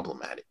most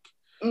problematic.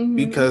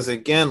 Because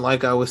again,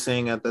 like I was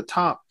saying at the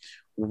top,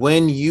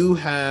 when you're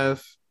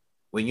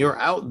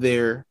out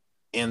there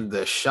and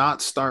the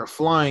shots start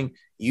flying,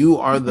 you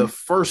are the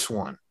first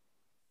one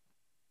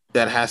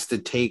that has to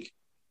take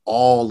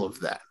all of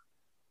that.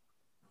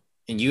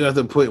 And you have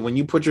to when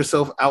you put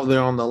yourself out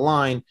there on the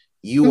line,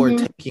 you are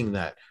taking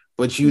that.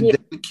 But you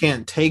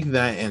can't take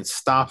that and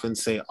stop and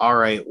say, all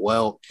right,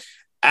 well,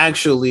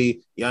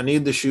 actually, y'all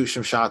need to shoot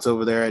some shots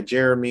over there at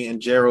Jeremy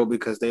and Gerald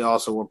because they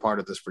also were part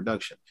of this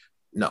production.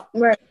 No.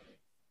 Right.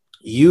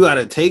 You got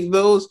to take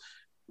those,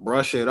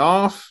 brush it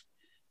off.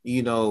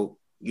 Your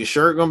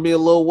shirt going to be a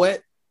little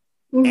wet.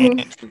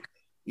 And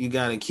you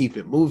got to keep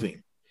it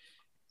moving.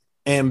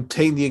 And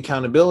take the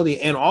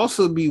accountability and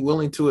also be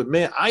willing to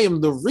admit, I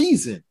am the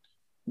reason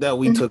that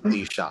we took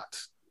these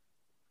shots.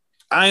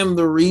 I am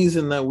the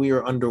reason that we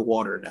are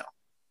underwater now.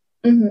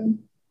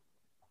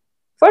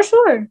 For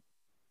sure.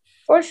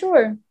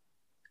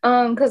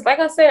 Because like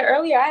I said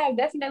earlier, I have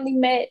definitely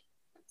met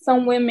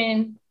some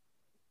women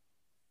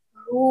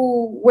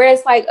where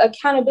it's like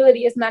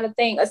accountability is not a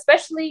thing,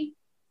 especially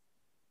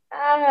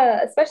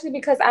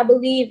because I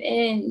believe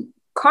in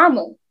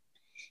karma.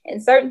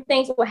 And certain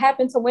things will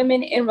happen to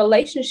women in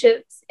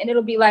relationships, and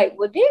it'll be like,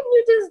 well, didn't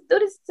you just do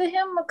this to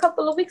him a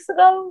couple of weeks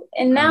ago?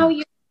 And now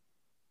you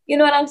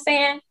know what I'm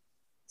saying?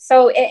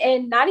 So,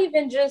 and not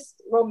even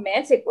just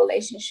romantic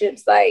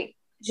relationships, like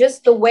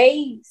just the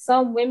way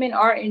some women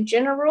are in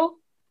general,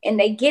 and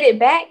they get it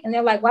back, and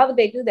they're like, why would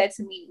they do that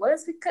to me? Well,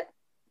 it's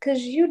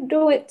because you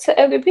do it to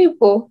other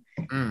people.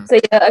 So,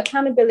 yeah,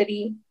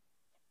 accountability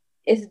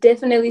is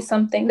definitely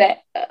something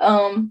that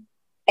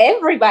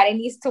everybody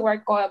needs to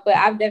work on, but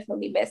I've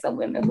definitely met some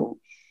women who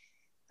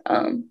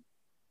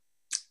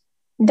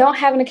don't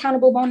have an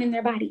accountable bone in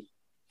their body.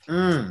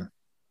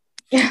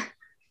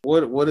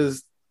 What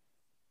is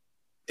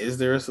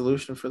there a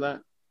solution for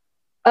that?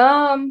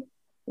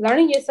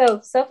 Learning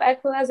yourself,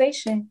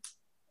 self-actualization.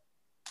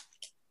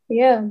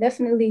 Yeah,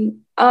 definitely.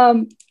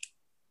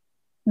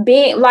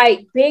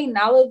 Being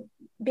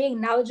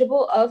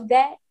knowledgeable of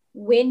that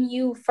when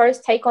you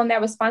first take on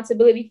that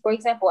responsibility. For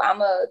example,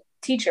 I'm a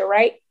teacher,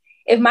 right?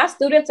 If my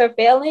students are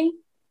failing,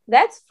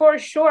 that's for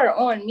sure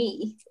on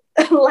me.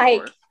 Of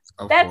course.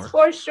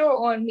 For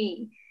sure on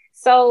me.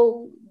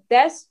 So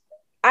that's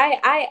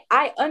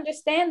I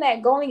understand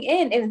that going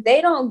in. If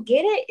they don't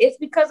get it, it's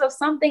because of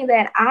something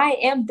that I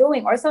am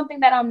doing or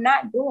something that I'm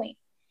not doing.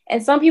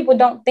 And some people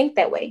don't think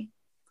that way.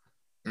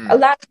 A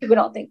lot of people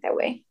don't think that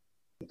way.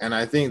 And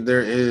I think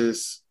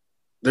there's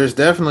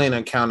definitely an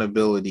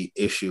accountability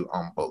issue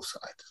on both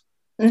sides.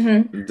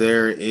 Mm-hmm.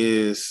 There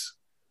is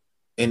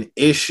an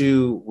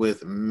issue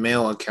with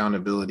male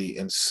accountability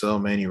in so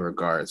many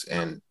regards,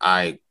 and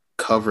I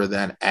cover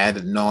that ad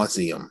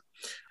nauseum.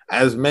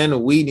 As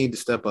men, we need to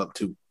step up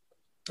too.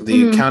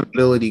 The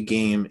accountability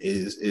game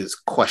is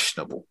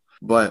questionable,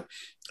 but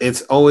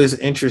it's always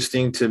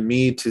interesting to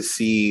me to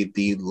see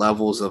the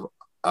levels of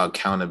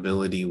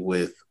accountability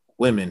with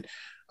women,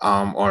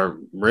 or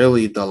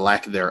really the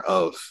lack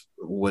thereof.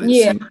 What it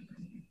seems,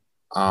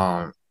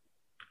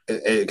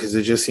 because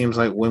it just seems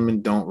like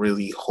women don't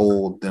really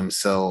hold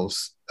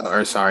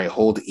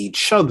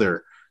each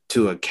other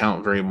to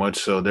account very much.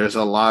 So there's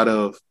a lot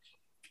of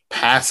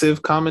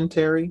passive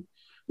commentary,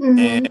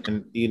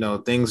 and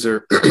things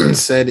are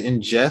said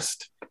in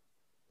jest,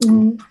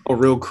 or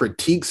real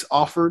critiques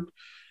offered,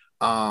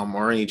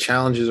 or any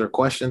challenges or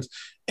questions.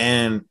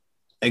 And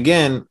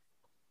again,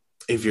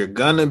 if you're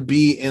gonna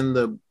be in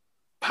the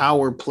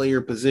power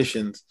player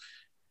positions,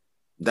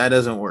 that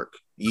doesn't work.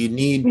 You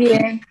need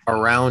people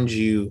around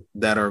you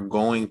that are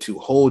going to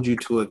hold you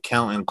to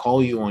account and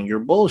call you on your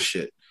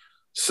bullshit,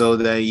 so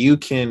that you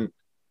can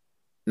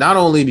not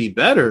only be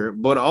better,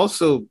 but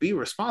also be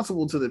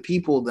responsible to the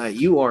people that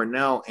you are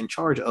now in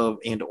charge of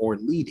and or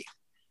leading.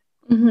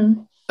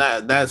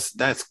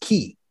 That's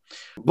key.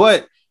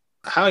 But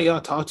how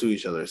y'all talk to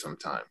each other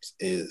sometimes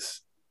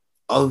is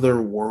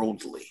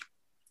otherworldly.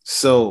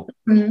 So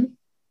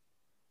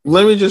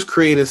let me just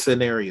create a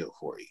scenario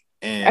for you,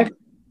 and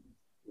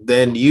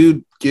then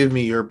you give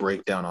me your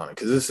breakdown on it,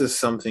 because this is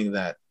something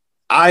that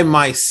I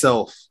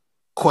myself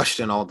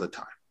question all the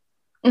time.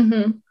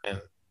 And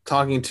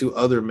talking to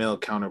other male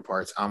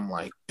counterparts, I'm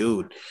like,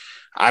 dude,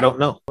 I don't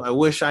know. I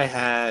wish I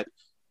had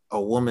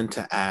a woman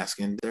to ask,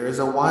 and there's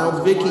a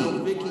wild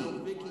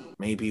Vicky.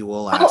 Maybe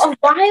we'll ask. Oh, a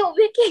wild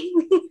Vicky.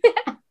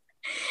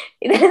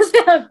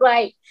 That sounds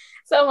like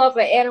some of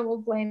an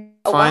Animal Planet.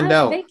 Find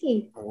out.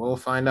 Vicky. We'll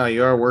find out.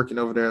 You are working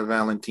over there at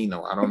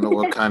Valentino. I don't know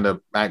what kind of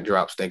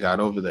backdrops they got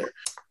over there.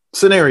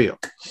 Scenario.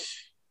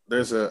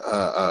 There's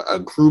a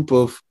group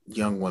of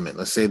young women.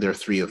 Let's say there are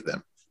 3 of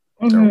them.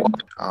 They're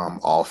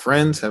all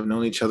friends, have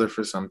known each other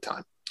for some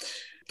time.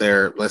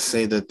 Let's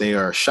say that they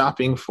are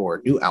shopping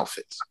for new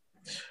outfits.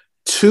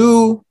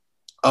 2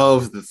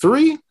 of the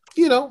 3,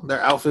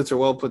 their outfits are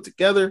well put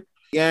together.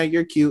 Yeah,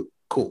 you're cute.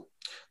 Cool.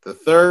 The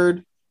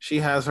 3rd,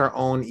 she has her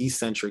own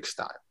eccentric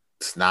style.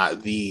 It's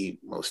not the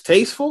most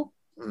tasteful,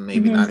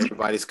 maybe not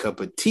everybody's cup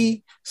of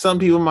tea. Some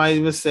people might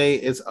even say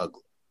it's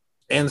ugly.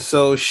 And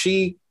so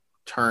she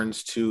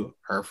turns to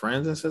her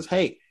friends and says,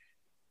 hey,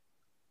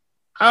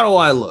 how do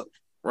I look?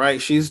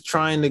 Right? She's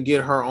trying to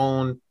get her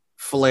own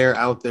flair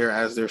out there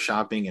as they're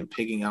shopping and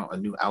picking out a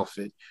new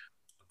outfit.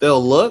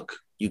 They'll look.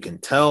 You can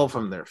tell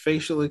from their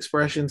facial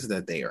expressions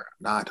that they are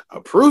not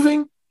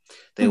approving.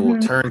 They will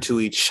turn to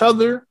each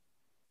other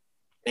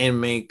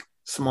and make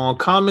small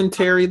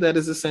commentary that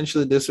is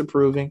essentially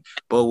disapproving,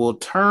 but will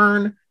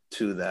turn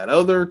to that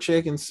other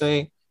chick and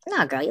say,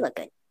 "No, girl, you look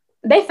good."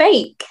 They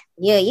fake.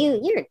 Yeah, you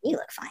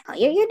look fine.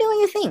 You're doing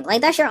your thing.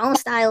 Like, that's your own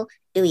style.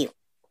 Do you?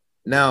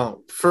 Now,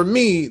 for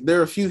me, there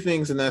are a few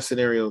things in that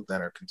scenario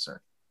that are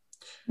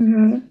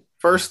concerning.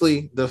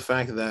 Firstly, the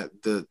fact that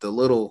the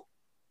little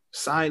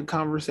side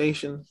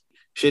conversation,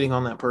 shitting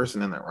on that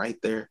person, and they're right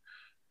there,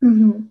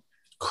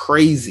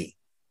 crazy.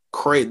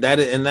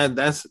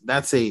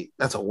 That's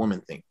a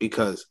woman thing,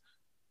 because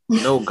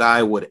no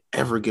guy would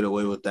ever get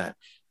away with that.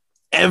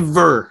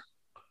 Ever.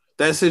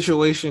 That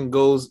situation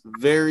goes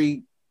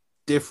very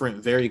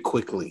different very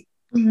quickly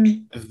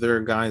if there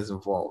are guys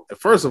involved.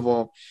 First of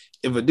all,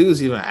 if a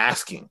dude's even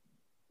asking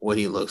what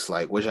he looks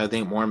like, which I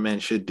think more men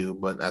should do,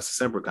 but that's a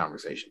separate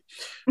conversation.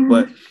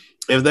 But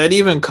if that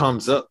even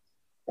comes up,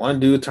 one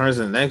dude turns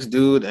to the next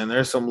dude and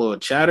there's some little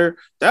chatter,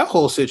 that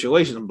whole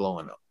situation is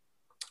blowing up.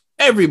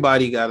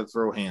 Everybody got to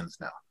throw hands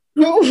now.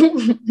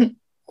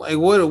 Like,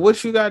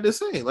 what you got to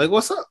say? Like,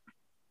 what's up?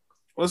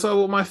 What's up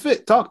with my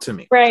fit? Talk to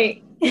me.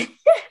 Right.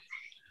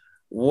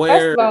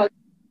 Where? First of all,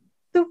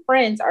 2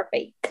 friends are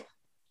fake.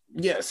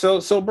 Yeah,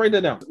 so break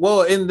that down.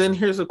 Well, and then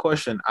here's a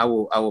question I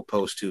will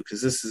pose too,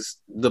 because this is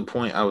the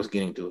point I was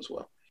getting to as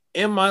well.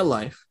 In my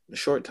life, the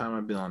short time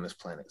I've been on this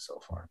planet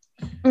so far,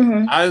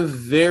 I've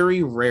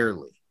very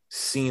rarely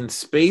seen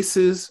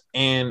spaces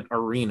and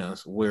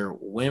arenas where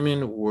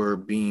women were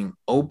being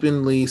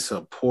openly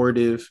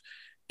supportive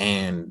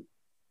and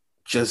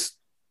just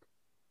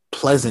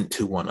pleasant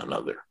to one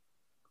another.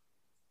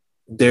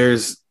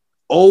 There's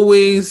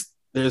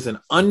an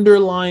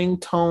underlying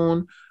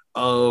tone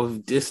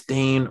of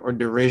disdain or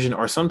derision,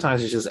 or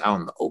sometimes it's just out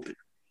in the open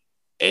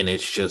and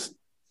it's just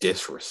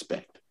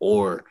disrespect,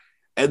 or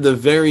at the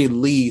very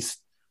least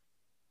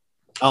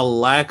a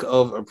lack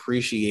of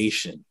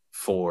appreciation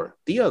for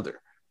the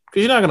other,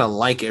 because you're not going to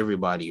like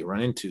everybody you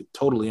run into.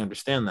 Totally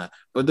understand that,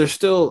 but there's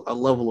still a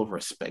level of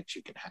respect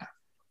you can have,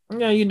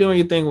 Yeah, you doing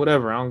your thing,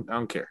 whatever. I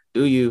don't care.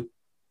 Do you?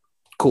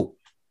 Cool.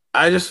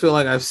 I just feel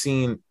like I've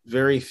seen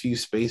very few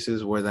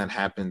spaces where that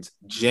happens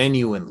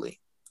genuinely.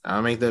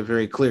 I'll make that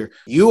very clear.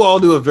 You all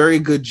do a very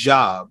good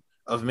job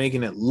of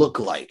making it look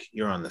like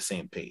you're on the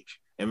same page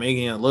and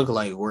making it look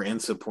like we're in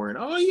support.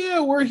 Oh,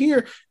 yeah, we're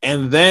here.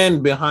 And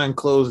then behind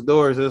closed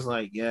doors, it's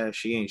like, yeah,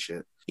 she ain't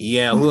shit.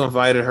 Yeah, who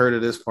invited her to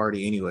this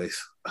party,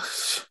 anyways?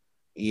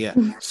 Yeah.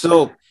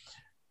 So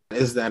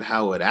is that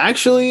how it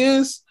actually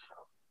is?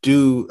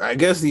 I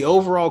guess the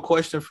overall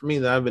question for me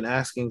that I've been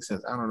asking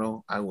since, I don't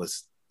know, I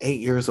was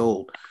 8 years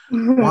old.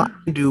 Why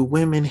do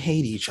women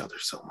hate each other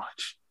so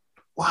much?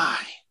 Why?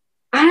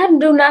 I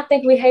do not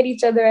think we hate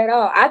each other at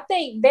all. I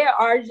think there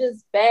are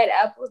just bad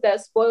apples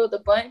that spoil the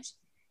bunch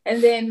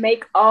and then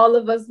make all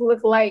of us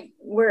look like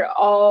we're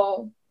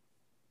all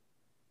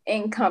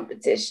in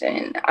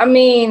competition. I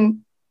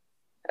mean,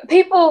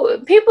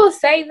 people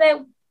say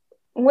that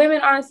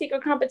women are in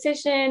secret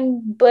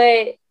competition,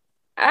 but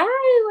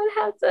I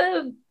would have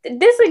to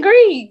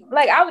disagree.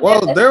 Like, I would.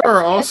 Well, there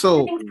are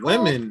also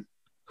women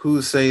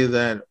who say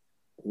that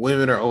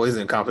women are always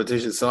in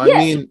competition. So, I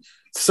mean,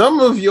 some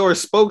of your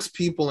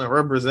spokespeople and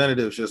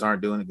representatives just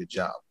aren't doing a good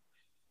job.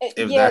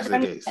 If that's the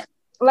case.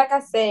 Like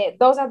I said,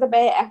 those are the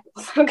bad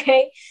apples,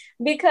 okay?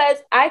 Because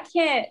I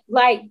can't,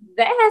 like,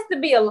 that has to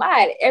be a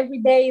lot every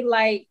day.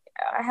 Like,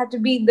 I have to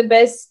be the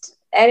best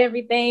at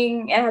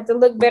everything and I have to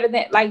look better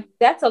than, like,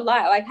 that's a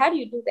lot. Like, how do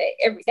you do that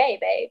every day,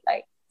 babe?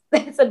 Like,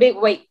 that's a big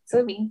weight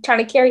to be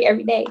trying to carry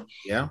every day.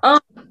 Yeah.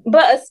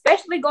 But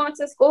especially going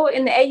to school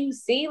in the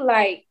AUC,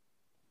 like,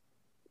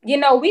 you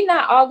know, we're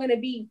not all gonna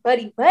be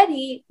buddy, but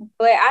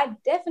I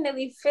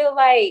definitely feel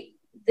like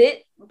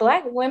that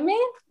Black women,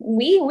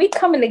 we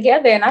coming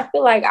together, and I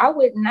feel like I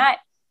would not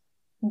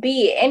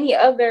be any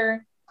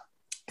other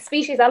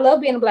species. I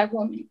love being a Black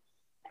woman.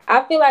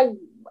 I feel like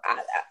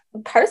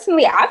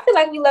personally, I feel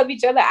like we love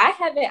each other. I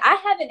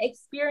haven't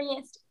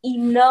experienced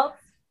enough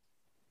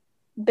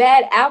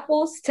bad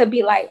apples to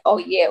be like, oh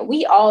yeah,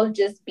 we all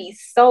just be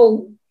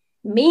so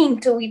mean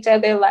to each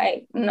other.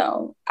 Like,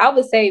 no, I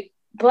would say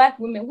Black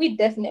women, we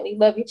definitely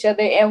love each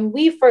other, and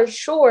we for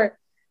sure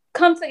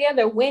come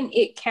together when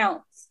it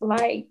counts.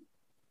 Like,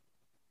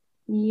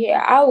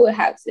 yeah, I would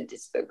have to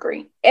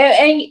disagree.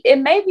 And it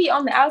may be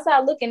on the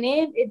outside looking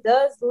in, it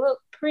does look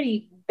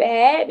pretty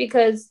bad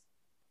because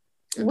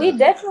we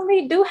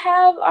definitely do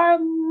have our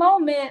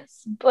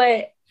moments,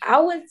 but I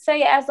would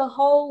say as a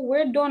whole,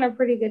 we're doing a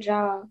pretty good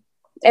job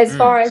as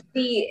far as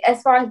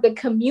the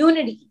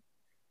community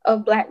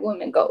of Black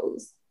women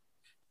goes.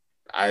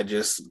 I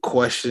just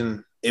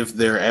question if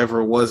there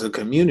ever was a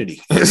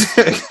community.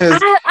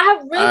 I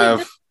really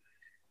do.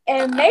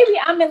 And maybe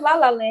I'm in La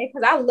La Land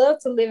because I love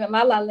to live in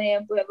La La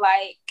Land, but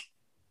like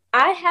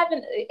I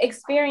haven't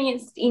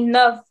experienced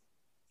enough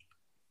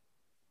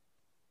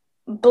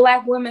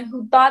Black women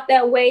who thought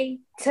that way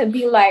to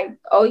be like,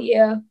 oh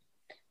yeah,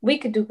 we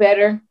could do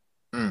better.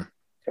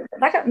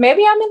 Like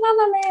maybe I'm in La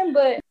La Land,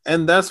 but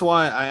and that's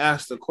why I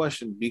asked the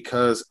question,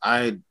 because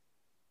I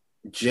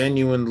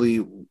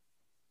genuinely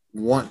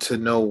want to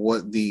know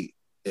what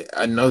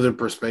another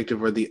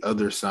perspective or the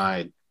other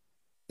side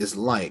is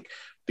like,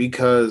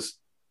 because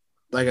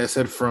like I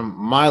said, from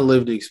my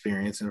lived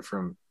experience and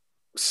from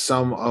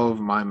some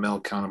of my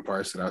male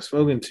counterparts that I've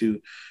spoken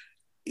to,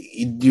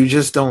 you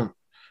just don't,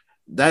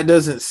 that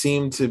doesn't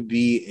seem to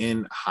be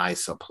in high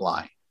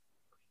supply.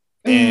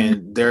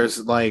 And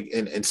there's like,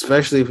 and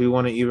especially if we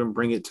want to even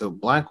bring it to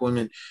Black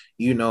women,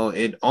 you know,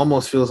 it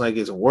almost feels like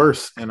it's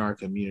worse in our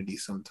community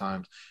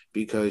sometimes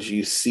because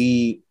you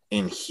see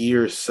and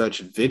hear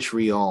such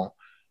vitriol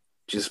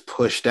just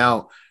pushed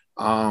out.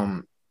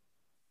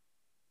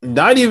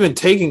 Not even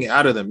taking it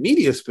out of the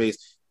media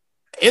space,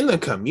 in the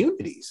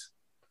communities.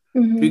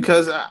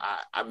 Because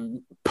I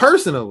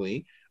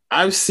personally,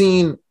 I've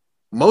seen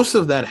most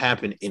of that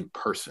happen in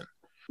person.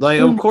 Like,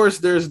 of course,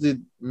 there's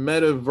the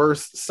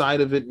metaverse side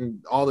of it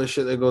and all the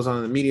shit that goes on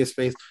in the media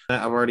space.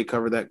 I've already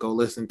covered that. Go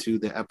listen to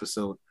the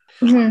episode.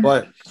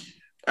 But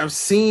I've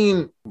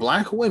seen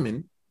Black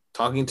women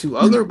talking to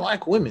other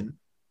Black women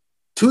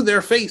to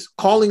their face,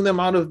 calling them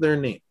out of their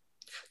name,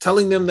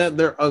 telling them that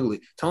they're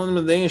ugly, telling them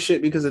that they ain't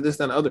shit because of this,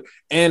 that, and other.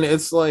 And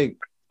it's like,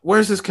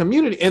 where's this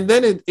community? And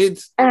then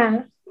it's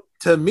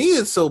to me,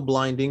 it's so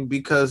blinding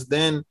because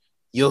then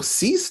you'll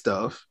see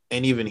stuff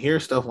and even hear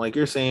stuff like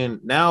you're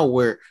saying now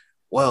where,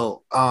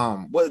 well,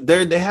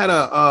 they had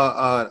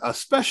a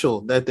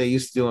special that they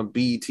used to do on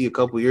BET a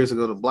couple years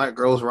ago, the Black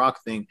Girls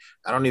Rock thing.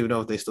 I don't even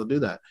know if they still do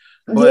that,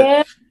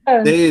 but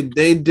they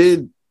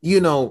did, you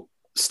know,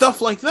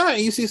 stuff like that.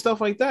 And you see stuff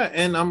like that.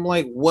 And I'm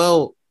like,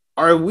 well,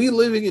 are we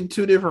living in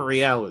two different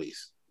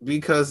realities?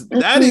 Because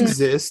that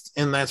exists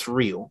and that's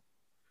real.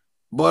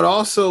 But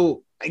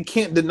also, I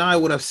can't deny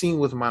what I've seen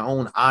with my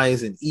own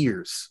eyes and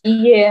ears.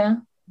 Yeah.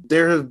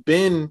 There have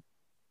been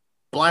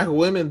Black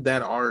women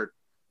that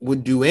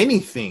would do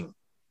anything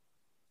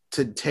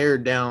to tear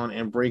down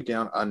and break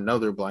down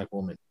another Black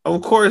woman.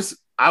 Of course,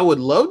 I would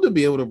love to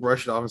be able to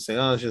brush it off and say,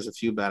 oh, it's just a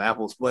few bad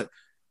apples. But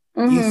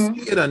Mm-hmm.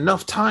 You see it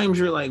enough times,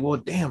 you're like, well,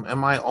 damn,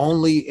 am I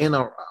only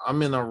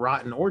I'm in a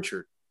rotten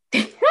orchard?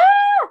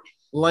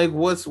 Like,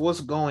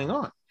 what's going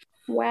on?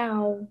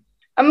 Wow.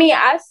 I mean,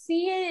 I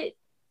see it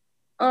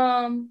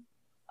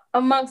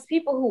amongst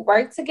people who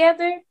work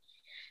together,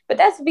 but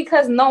that's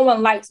because no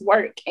one likes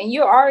work, and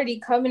you're already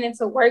coming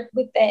into work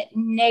with that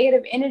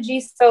negative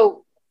energy.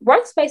 So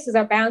workspaces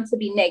are bound to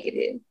be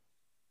negative.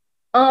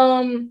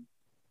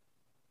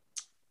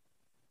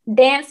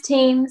 Dance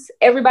teams,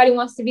 everybody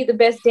wants to be the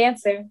best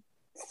dancer.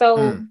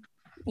 So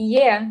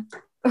yeah,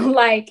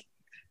 like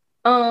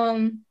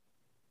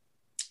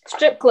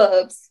strip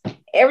clubs,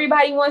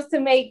 everybody wants to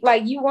make,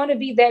 like, you want to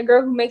be that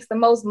girl who makes the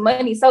most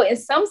money. So in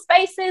some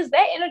spaces,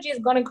 that energy is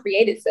going to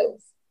create itself,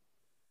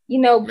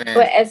 Man,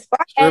 but as far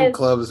strip as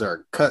clubs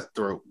are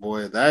cutthroat,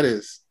 boy. That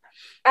is,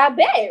 I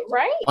bet,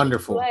 right?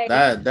 Wonderful. Like,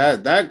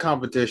 that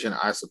competition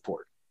I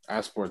support.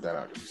 I support that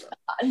 100%.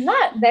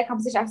 Not that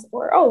competition I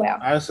support. Oh wow.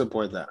 I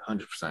support that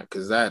 100%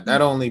 because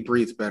that only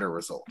breeds better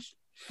results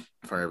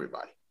for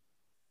everybody.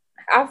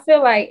 I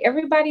feel like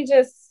everybody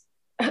just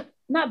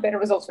not better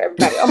results for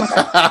everybody. Oh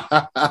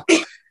my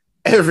god.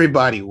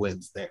 Everybody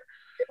wins there.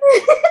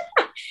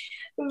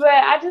 But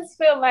I just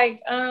feel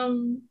like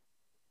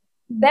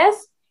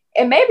that's,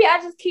 and maybe I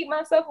just keep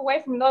myself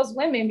away from those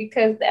women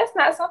because that's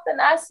not something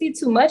I see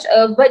too much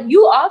of. But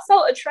you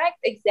also attract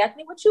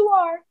exactly what you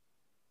are.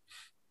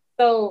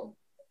 So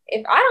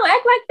if I don't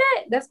act like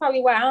that, that's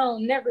probably why I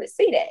don't never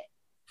see that.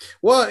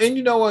 Well, and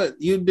you know what?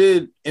 You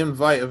did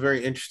invite a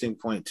very interesting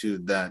point too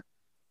that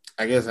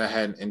I guess I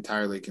hadn't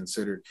entirely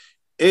considered.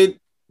 It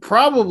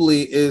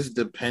probably is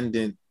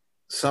dependent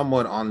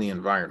somewhat on the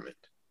environment.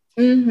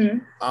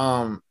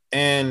 Mm-hmm.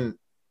 And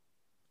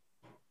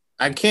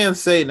I can't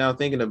say now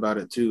thinking about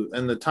it too.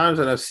 And the times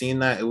that I've seen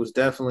that, it was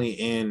definitely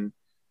in,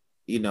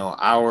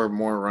 our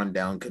more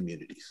rundown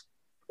communities.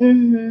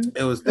 Mm-hmm.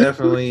 It was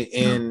definitely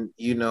in,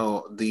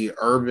 the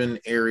urban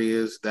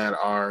areas that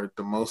are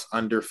the most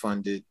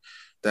underfunded,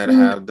 that mm-hmm.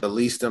 have the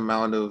least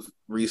amount of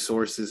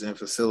resources and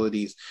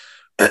facilities.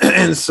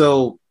 And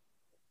so,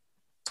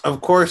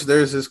 of course,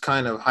 there's this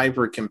kind of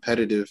hyper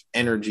competitive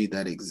energy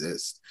that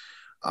exists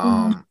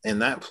in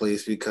that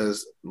place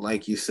because,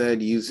 like you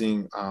said,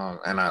 using,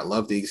 and I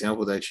love the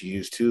example that you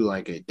used too,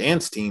 like a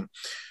dance team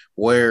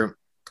where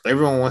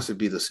everyone wants to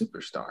be the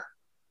superstar.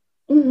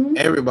 Mm-hmm.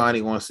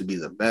 Everybody wants to be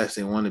the best.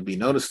 They want to be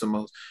noticed the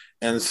most.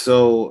 And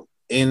so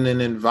in an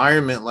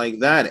environment like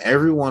that,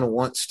 everyone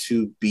wants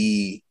to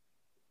be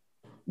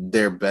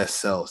their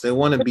best selves. They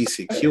want to be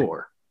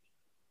secure.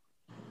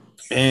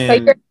 And so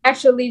you're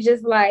actually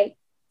just like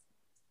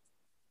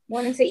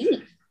wanting to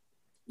eat.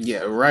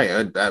 Yeah,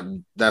 right.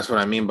 That's what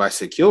I mean by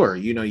secure.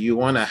 You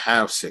want to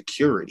have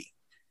security.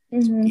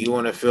 Mm-hmm. You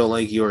want to feel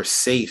like you're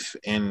safe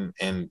and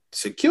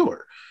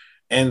secure.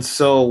 And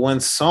so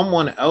when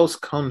someone else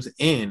comes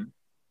in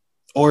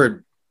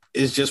or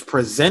is just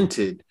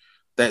presented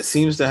that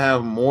seems to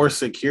have more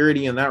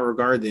security in that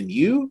regard than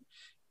you,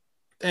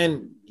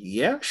 then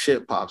yeah,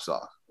 shit pops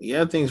off.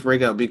 Yeah, things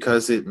break out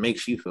because it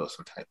makes you feel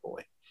some type of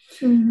way.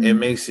 Mm-hmm. It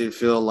makes it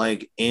feel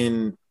like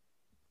in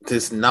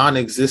this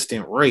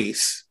non-existent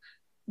race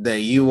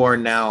that you are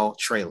now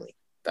trailing.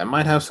 That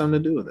might have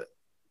something to do with it.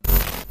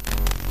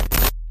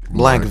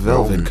 Black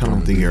Velvet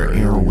coming through your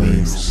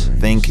airwaves.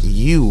 Thank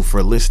you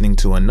for listening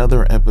to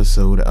another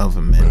episode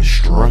of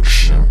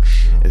Menstruction.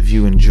 If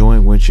you enjoy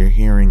what you're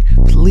hearing,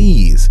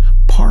 please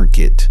park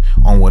it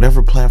on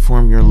whatever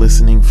platform you're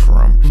listening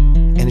from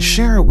and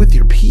share it with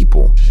your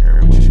people.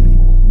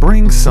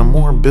 Bring some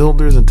more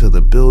builders into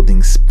the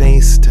building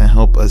space to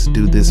help us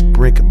do this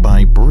brick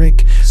by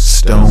brick,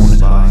 stone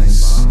by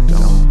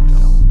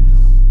stone.